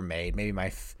games ever made. Maybe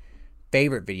my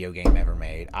favorite video game ever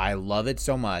made. I love it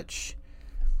so much.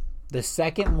 The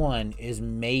second one is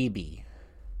maybe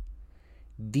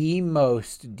the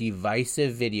most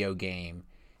divisive video game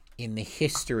in the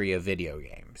history of video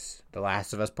games. The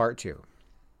Last of Us Part 2.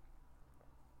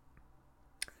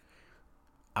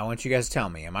 I want you guys to tell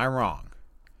me, am I wrong?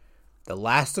 The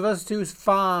Last of Us 2 is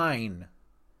fine,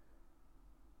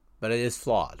 but it is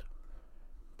flawed.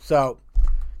 So,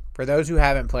 for those who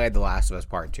haven't played The Last of Us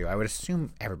Part 2, I would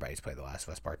assume everybody's played The Last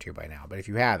of Us Part 2 by now, but if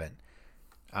you haven't,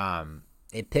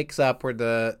 it picks up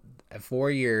where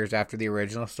 4 years after the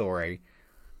original story,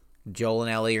 Joel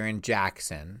and Ellie are in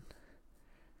Jackson,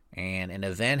 and an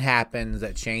event happens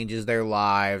that changes their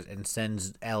lives and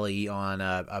sends Ellie on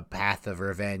a path of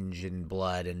revenge and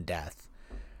blood and death.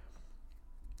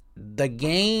 The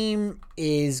game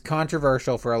is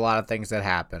controversial for a lot of things that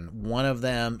happen. One of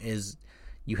them is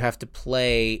you have to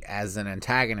play as an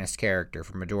antagonist character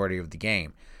for majority of the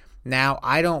game. Now,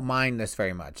 I don't mind this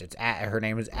very much. Her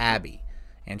name is Abby,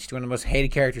 and she's one of the most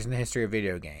hated characters in the history of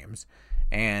video games.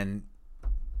 And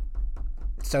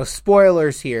so,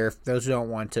 spoilers here, for those who don't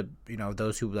want to,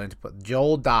 those who want to put,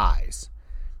 Joel dies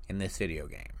in this video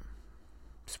game.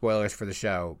 Spoilers for the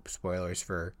show, spoilers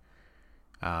for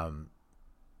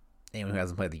anyone who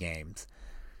hasn't played the games.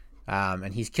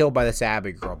 And he's killed by this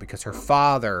Abby girl because her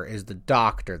father is the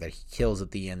doctor that he kills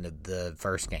at the end of the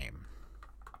first game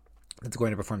that's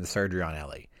going to perform the surgery on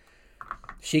Ellie.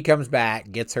 She comes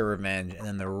back, gets her revenge, and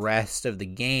then the rest of the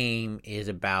game is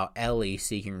about Ellie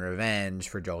seeking revenge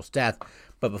for Joel's death.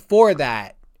 But before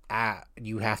that,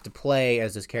 you have to play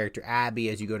as this character Abby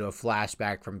as you go to a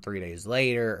flashback from 3 days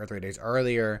later or 3 days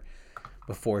earlier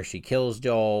before she kills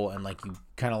Joel, and you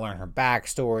kind of learn her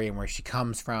backstory and where she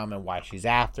comes from and why she's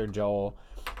after Joel.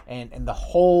 And the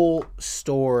whole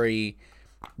story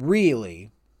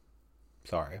really,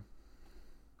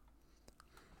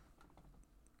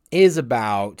 is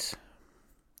about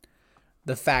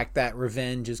the fact that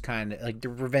revenge is kind of the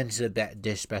revenge is a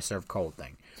dish best served cold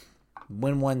thing.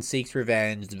 When one seeks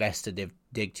revenge, it's best to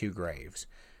dig two graves.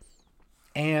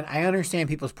 And I understand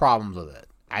people's problems with it.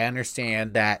 I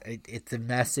understand that it's a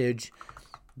message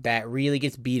that really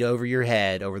gets beat over your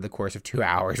head over the course of 2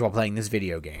 hours while playing this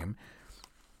video game.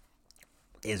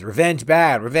 Is revenge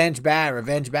bad? Revenge bad?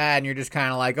 Revenge bad? And you're just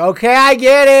kind of like, okay, I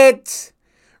get it.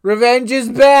 Revenge is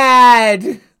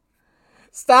bad.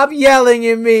 Stop yelling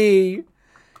at me.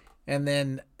 And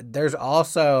then there's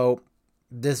also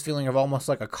this feeling of almost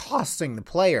accosting the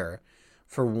player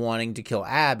for wanting to kill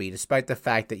Abby, despite the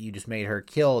fact that you just made her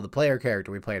kill the player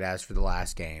character we played as for the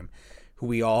last game, who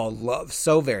we all love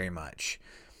so very much.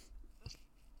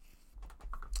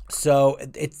 So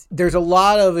there's a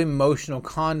lot of emotional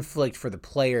conflict for the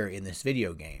player in this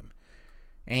video game,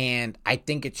 and I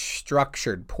think it's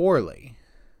structured poorly.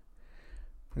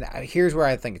 Now, here's where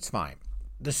I think it's fine.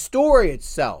 The story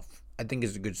itself, I think,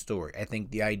 is a good story. I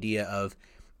think the idea of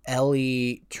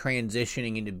Ellie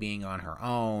transitioning into being on her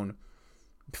own,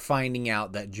 finding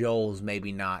out that Joel's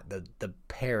maybe not the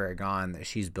paragon that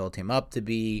she's built him up to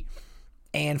be,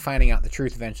 and finding out the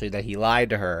truth eventually that he lied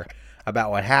to her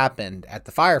about what happened at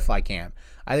the Firefly camp.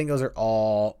 I think those are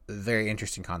all very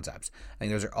interesting concepts. I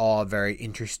think those are all very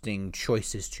interesting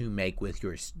choices to make with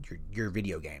your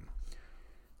video game.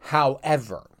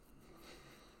 However,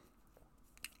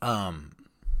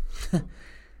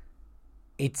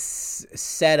 it's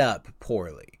set up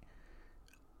poorly.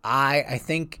 I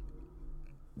think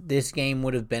this game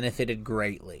would have benefited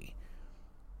greatly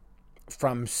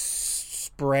from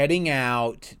spreading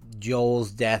out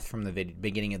Joel's death from the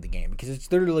beginning of the game, because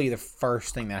it's literally the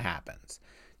first thing that happens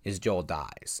is Joel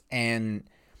dies, and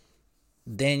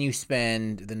then you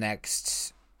spend the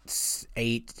next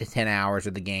 8 to 10 hours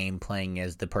of the game playing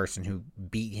as the person who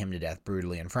beat him to death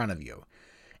brutally in front of you.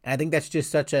 And I think that's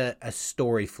just such a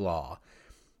story flaw.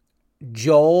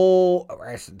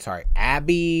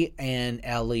 Abby and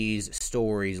Ellie's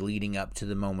stories leading up to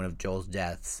the moment of Joel's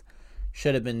deaths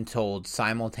should have been told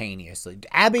simultaneously.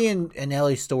 Abby and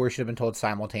Ellie's story should have been told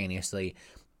simultaneously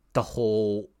the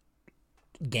whole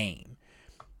game.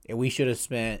 And we should have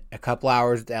spent a couple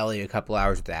hours with Ellie, a couple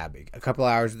hours with Abby, a couple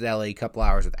hours with Ellie, a couple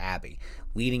hours with Abby,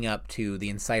 leading up to the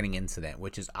inciting incident,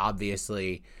 which is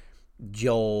obviously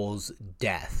Joel's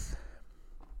death.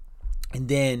 And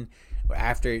then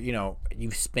after,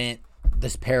 you've spent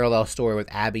this parallel story with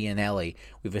Abby and Ellie,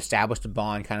 we've established a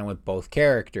bond kind of with both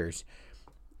characters.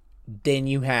 Then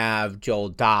you have Joel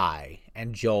die,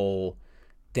 and Joel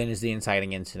then is the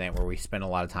inciting incident where we spend a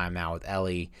lot of time now with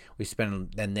Ellie.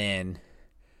 And then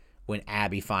when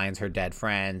Abby finds her dead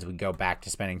friends, we go back to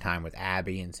spending time with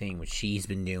Abby and seeing what she's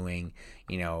been doing,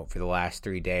 for the last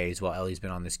 3 days while Ellie's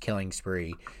been on this killing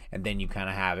spree. And then you kind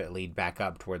of have it lead back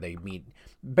up to where they meet,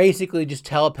 basically just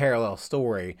tell a parallel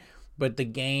story. But the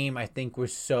game, I think,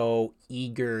 was so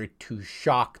eager to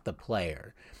shock the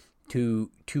player, to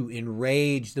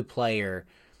enrage the player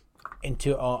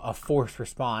into a forced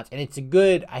response. And I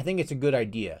think it's a good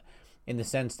idea, in the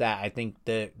sense that I think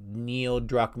that Neil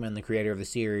Druckmann, the creator of the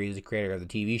series, the creator of the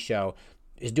TV show,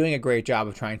 is doing a great job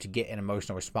of trying to get an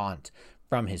emotional response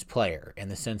from his player, in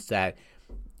the sense that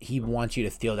he wants you to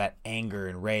feel that anger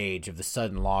and rage of the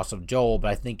sudden loss of Joel.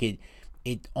 But I think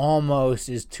it almost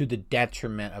is to the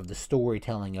detriment of the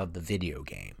storytelling of the video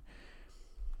game.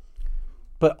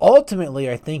 But ultimately,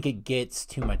 I think it gets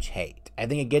too much hate.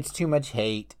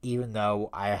 Even though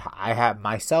I have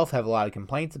a lot of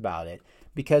complaints about it,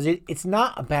 because it's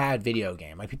not a bad video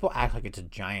game. Like, people act like it's a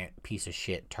giant piece of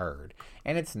shit turd,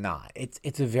 and it's not.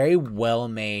 It's a very well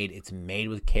made. It's made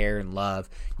with care and love.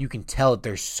 You can tell that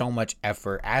there's so much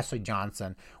effort. Ashley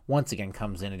Johnson once again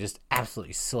comes in and just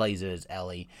absolutely slays it as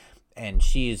Ellie, and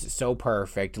she is so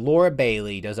perfect. Laura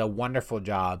Bailey does a wonderful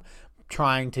job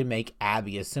trying to make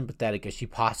Abby as sympathetic as she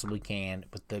possibly can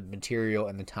with the material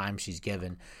and the time she's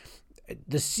given.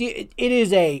 It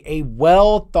is a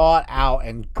well thought out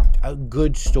and a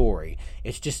good story.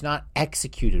 It's just not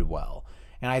executed well.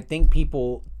 And I think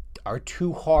people are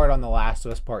too hard on The Last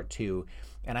of Us Part 2.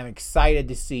 And I'm excited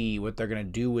to see what they're going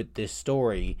to do with this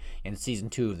story in Season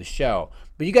 2 of the show.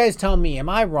 But you guys tell me, am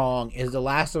I wrong? Is The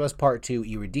Last of Us Part 2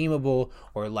 irredeemable?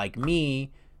 Or like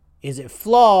me, is it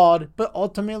flawed, but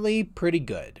ultimately pretty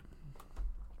good?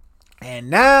 And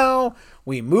now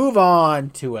we move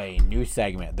on to a new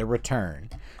segment, The Return.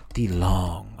 The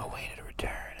long-awaited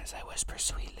return, as I whisper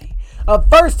sweetly, of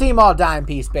First Team All Dime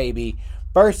Piece, baby.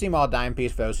 First Team All Dime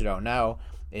Piece, for those who don't know,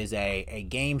 is a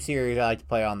game series I like to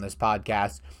play on this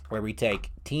podcast, where we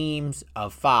take teams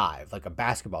of 5, like a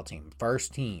basketball team.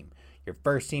 First team. Your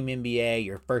first team NBA,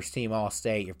 your first team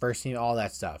All-State, your first team all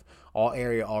that stuff. All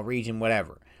area, all region,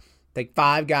 whatever. Take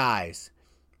 5 guys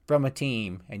from a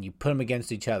team, and you put them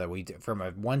against each other. From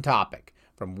one topic,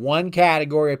 from one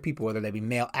category of people, whether they be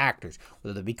male actors,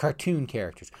 whether they be cartoon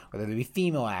characters, whether they be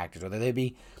female actors, whether they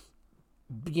be,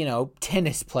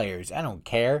 tennis players. I don't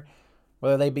care.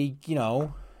 Whether they be,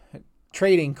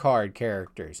 trading card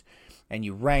characters, and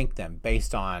you rank them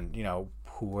based on,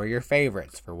 who are your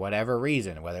favorites for whatever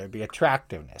reason, whether it be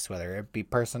attractiveness, whether it be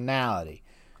personality,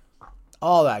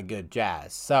 all that good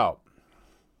jazz. So,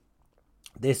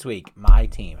 this week, my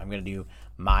team, I'm going to do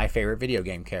my favorite video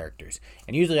game characters.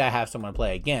 And usually I have someone to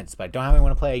play against, but I don't have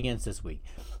anyone to play against this week.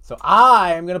 So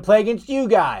I am going to play against you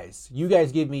guys. You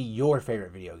guys give me your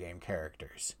favorite video game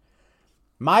characters.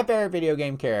 My favorite video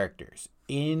game characters,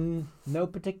 in no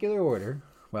particular order.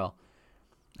 Well,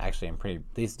 actually,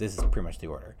 this is pretty much the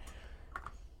order.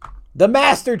 The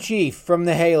Master Chief from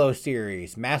the Halo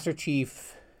series. Master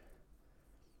Chief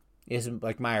is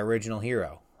like my original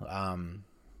hero.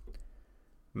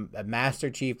 Master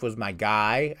Chief was my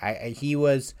guy. He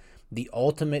was the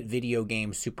ultimate video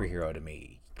game superhero to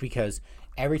me, because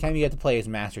every time you got to play as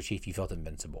Master Chief, you felt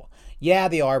invincible. Yeah,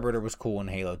 the Arbiter was cool in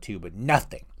Halo 2, but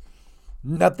nothing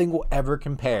will ever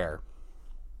compare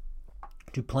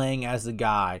to playing as the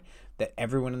guy that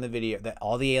everyone in the video, that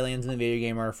all the aliens in the video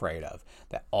game are afraid of,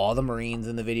 that all the Marines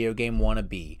in the video game want to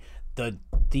be,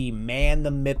 the man,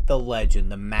 the myth, the legend,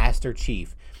 the Master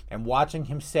Chief. And watching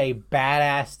him say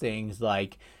badass things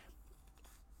like,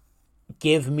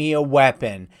 give me a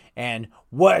weapon, and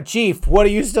what, Chief, what are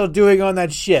you still doing on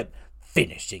that ship?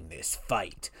 Finishing this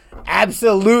fight.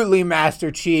 Absolutely,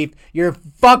 Master Chief. You're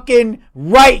fucking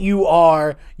right, you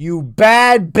are, you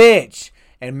bad bitch.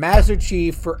 And Master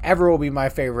Chief forever will be my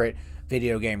favorite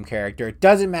video game character. It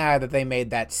doesn't matter that they made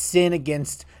that sin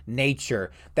against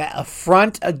nature, that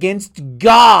affront against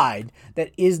God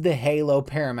that is the Halo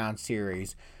Paramount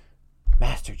series.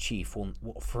 Master Chief will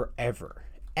forever,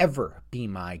 ever be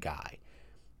my guy.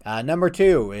 Number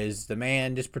 2 is the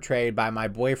man just portrayed by my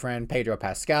boyfriend, Pedro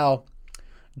Pascal.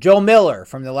 Joel Miller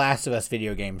from the Last of Us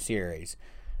video game series.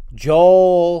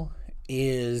 Joel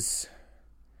is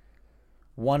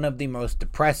one of the most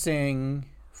depressing,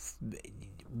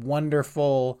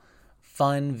 wonderful,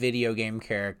 fun video game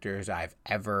characters I've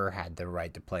ever had the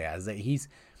right to play as.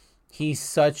 He's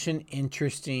such an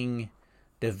interesting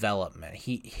development.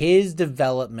 His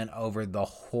development over the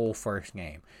whole first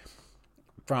game,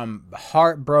 from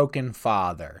heartbroken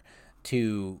father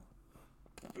to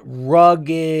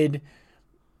rugged,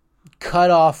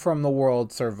 cut off from the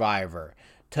world survivor,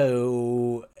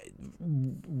 to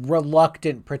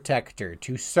reluctant protector,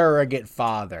 to surrogate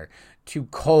father, to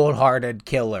cold-hearted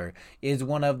killer is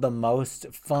one of the most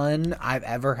fun I've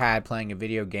ever had playing a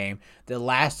video game. The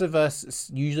Last of Us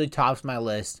usually tops my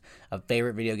list of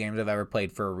favorite video games I've ever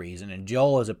played for a reason, and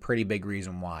Joel is a pretty big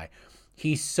reason why.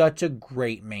 He's such a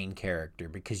great main character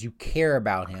because you care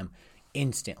about him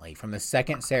instantly. From the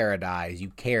second Sarah dies,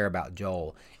 you care about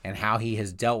Joel and how he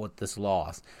has dealt with this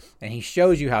loss. And he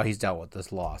shows you how he's dealt with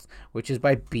this loss, which is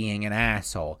by being an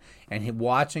asshole. And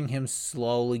watching him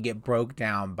slowly get broke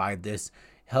down by this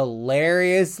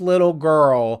hilarious little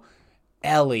girl,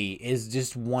 Ellie, is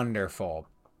just wonderful.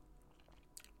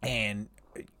 And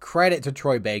credit to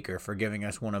Troy Baker for giving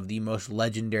us one of the most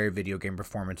legendary video game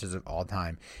performances of all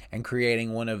time and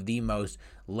creating one of the most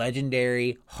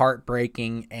legendary,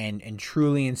 heartbreaking, and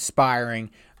truly inspiring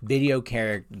video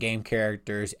game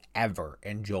characters ever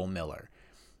in Joel Miller.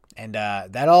 And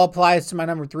that all applies to my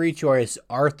number 3 choice,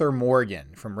 Arthur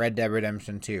Morgan from Red Dead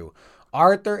Redemption 2.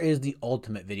 Arthur is the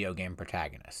ultimate video game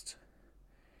protagonist.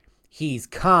 He's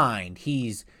kind,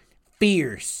 he's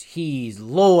fierce, he's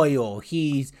loyal,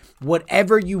 he's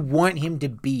whatever you want him to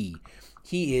be.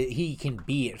 He can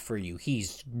be it for you.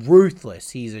 He's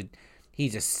ruthless. He's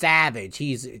a savage.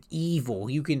 He's evil.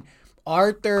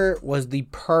 Arthur was the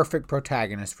perfect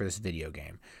protagonist for this video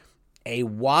game. A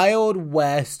Wild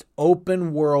West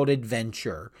open world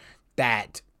adventure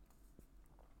that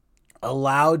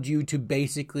allowed you to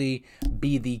basically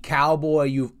be the cowboy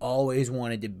you've always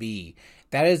wanted to be.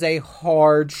 That is a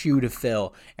hard shoe to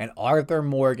fill, and Arthur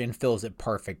Morgan fills it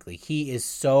perfectly. He is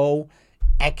so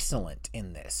excellent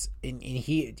in this. And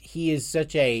he is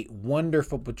such a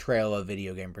wonderful portrayal of a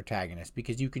video game protagonist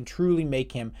because you can truly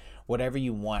make him whatever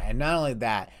you want. And not only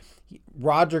that,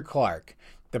 Roger Clark,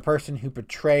 the person who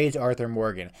portrays Arthur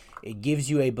Morgan, it gives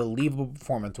you a believable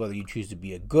performance whether you choose to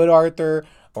be a good Arthur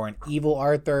or an evil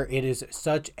Arthur. It is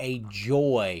such a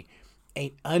joy,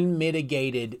 an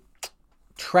unmitigated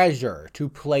treasure to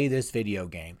play this video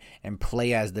game and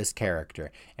play as this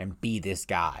character and be this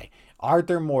guy.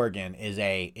 Arthur Morgan is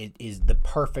the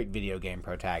perfect video game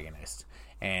protagonist,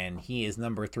 and he is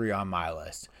number 3 on my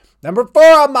list. Number 4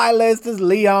 on my list is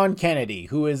Leon Kennedy,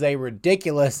 who is a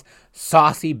ridiculous,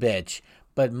 saucy bitch,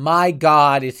 but my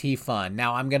God, is he fun.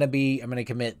 Now, I'm going to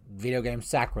commit video game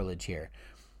sacrilege here.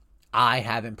 I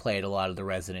haven't played a lot of the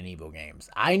Resident Evil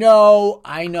games. I know.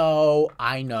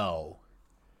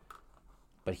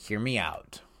 But hear me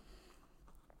out.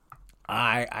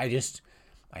 I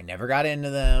never got into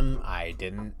them. I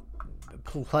didn't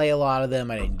play a lot of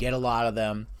them. I didn't get a lot of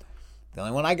them. The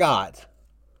only one I got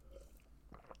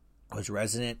was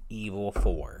Resident Evil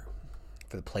 4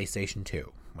 for the PlayStation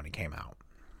 2 when it came out.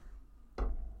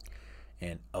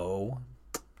 And oh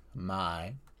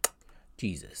my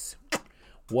Jesus.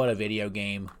 What a video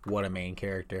game. What a main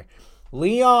character.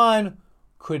 Leon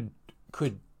could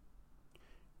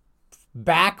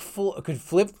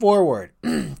flip forward,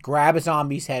 grab a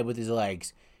zombie's head with his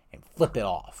legs, and flip it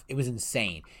off. It was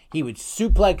insane. He would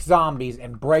suplex zombies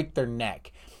and break their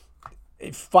neck.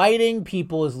 Fighting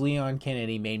people as Leon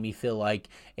Kennedy made me feel like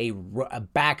a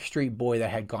Backstreet Boy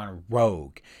that had gone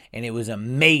rogue. And it was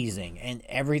amazing. And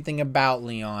everything about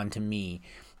Leon, to me,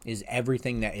 is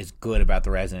everything that is good about the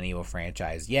Resident Evil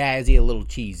franchise. Yeah, is he a little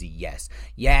cheesy? Yes.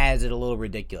 Yeah, is it a little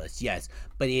ridiculous? Yes.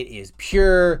 But it is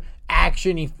pure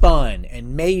action-y fun.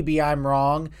 And maybe I'm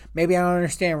wrong. Maybe I don't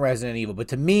understand Resident Evil. But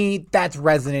to me, that's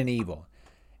Resident Evil.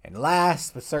 And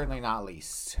last, but certainly not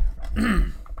least,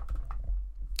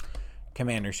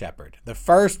 Commander Shepard. The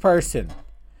first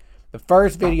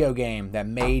video game that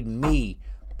made me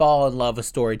fall in love with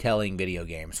storytelling video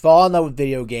games. Fall in love with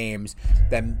video games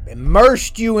that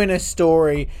immersed you in a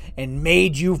story and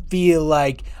made you feel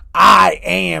like I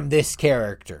am this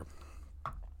character.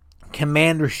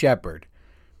 Commander Shepard,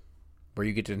 where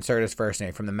you get to insert his first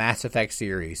name from the Mass Effect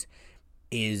series,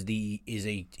 is the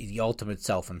ultimate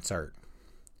self-insert.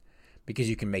 Because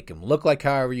you can make them look like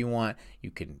however you want.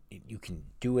 You can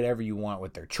do whatever you want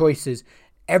with their choices.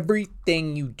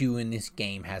 Everything you do in this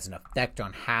game has an effect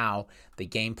on how the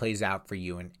game plays out for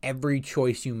you, and every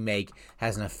choice you make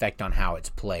has an effect on how it's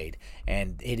played.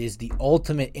 And it is the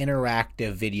ultimate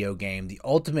interactive video game, the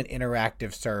ultimate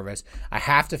interactive service. I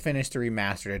have to finish the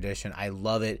remastered edition. I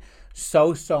love it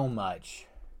so much.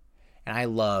 And I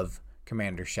love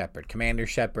Commander Shepard. Commander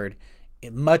Shepard,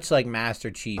 much like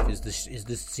Master Chief, is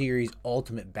the series'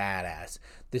 ultimate badass.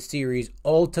 The series'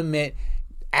 ultimate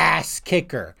ass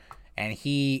kicker. And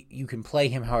you can play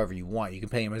him however you want. You can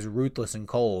play him as ruthless and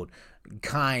cold,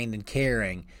 kind and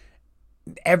caring.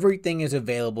 Everything is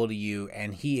available to you,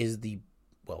 and he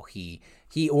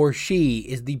or she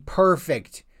is the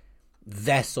perfect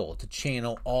vessel to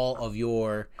channel all of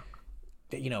your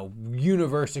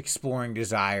universe exploring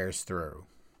desires through.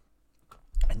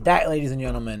 And that, ladies and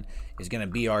gentlemen, is going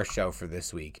to be our show for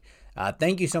this week.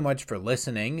 Thank you so much for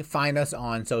listening. Find us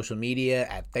on social media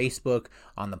at Facebook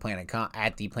on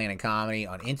at The Planet Comedy,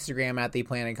 on Instagram at The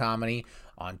Planet Comedy,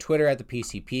 on Twitter at The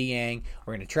PCP Gang.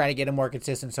 We're going to try to get a more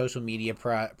consistent social media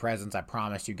presence, I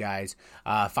promise you guys.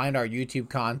 Find our YouTube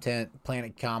content,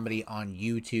 Planet Comedy, on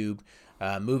YouTube.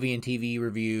 Movie and TV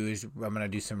reviews. I'm going to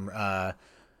do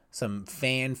some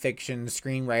fan fiction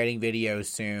screenwriting videos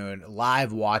soon,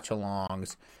 live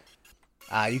watch-alongs.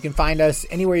 You can find us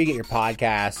anywhere you get your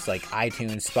podcasts, like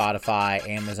iTunes, Spotify,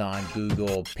 Amazon,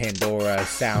 Google, Pandora,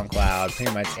 SoundCloud,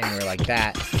 pretty much anywhere like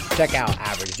that. Check out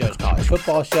Average Joe's College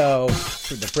Football Show,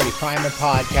 the Pretty Primer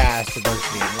Podcast,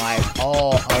 Diversity in Life,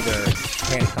 all other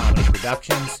Planet Comedy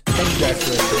productions. Thank you guys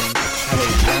for listening. Have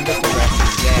a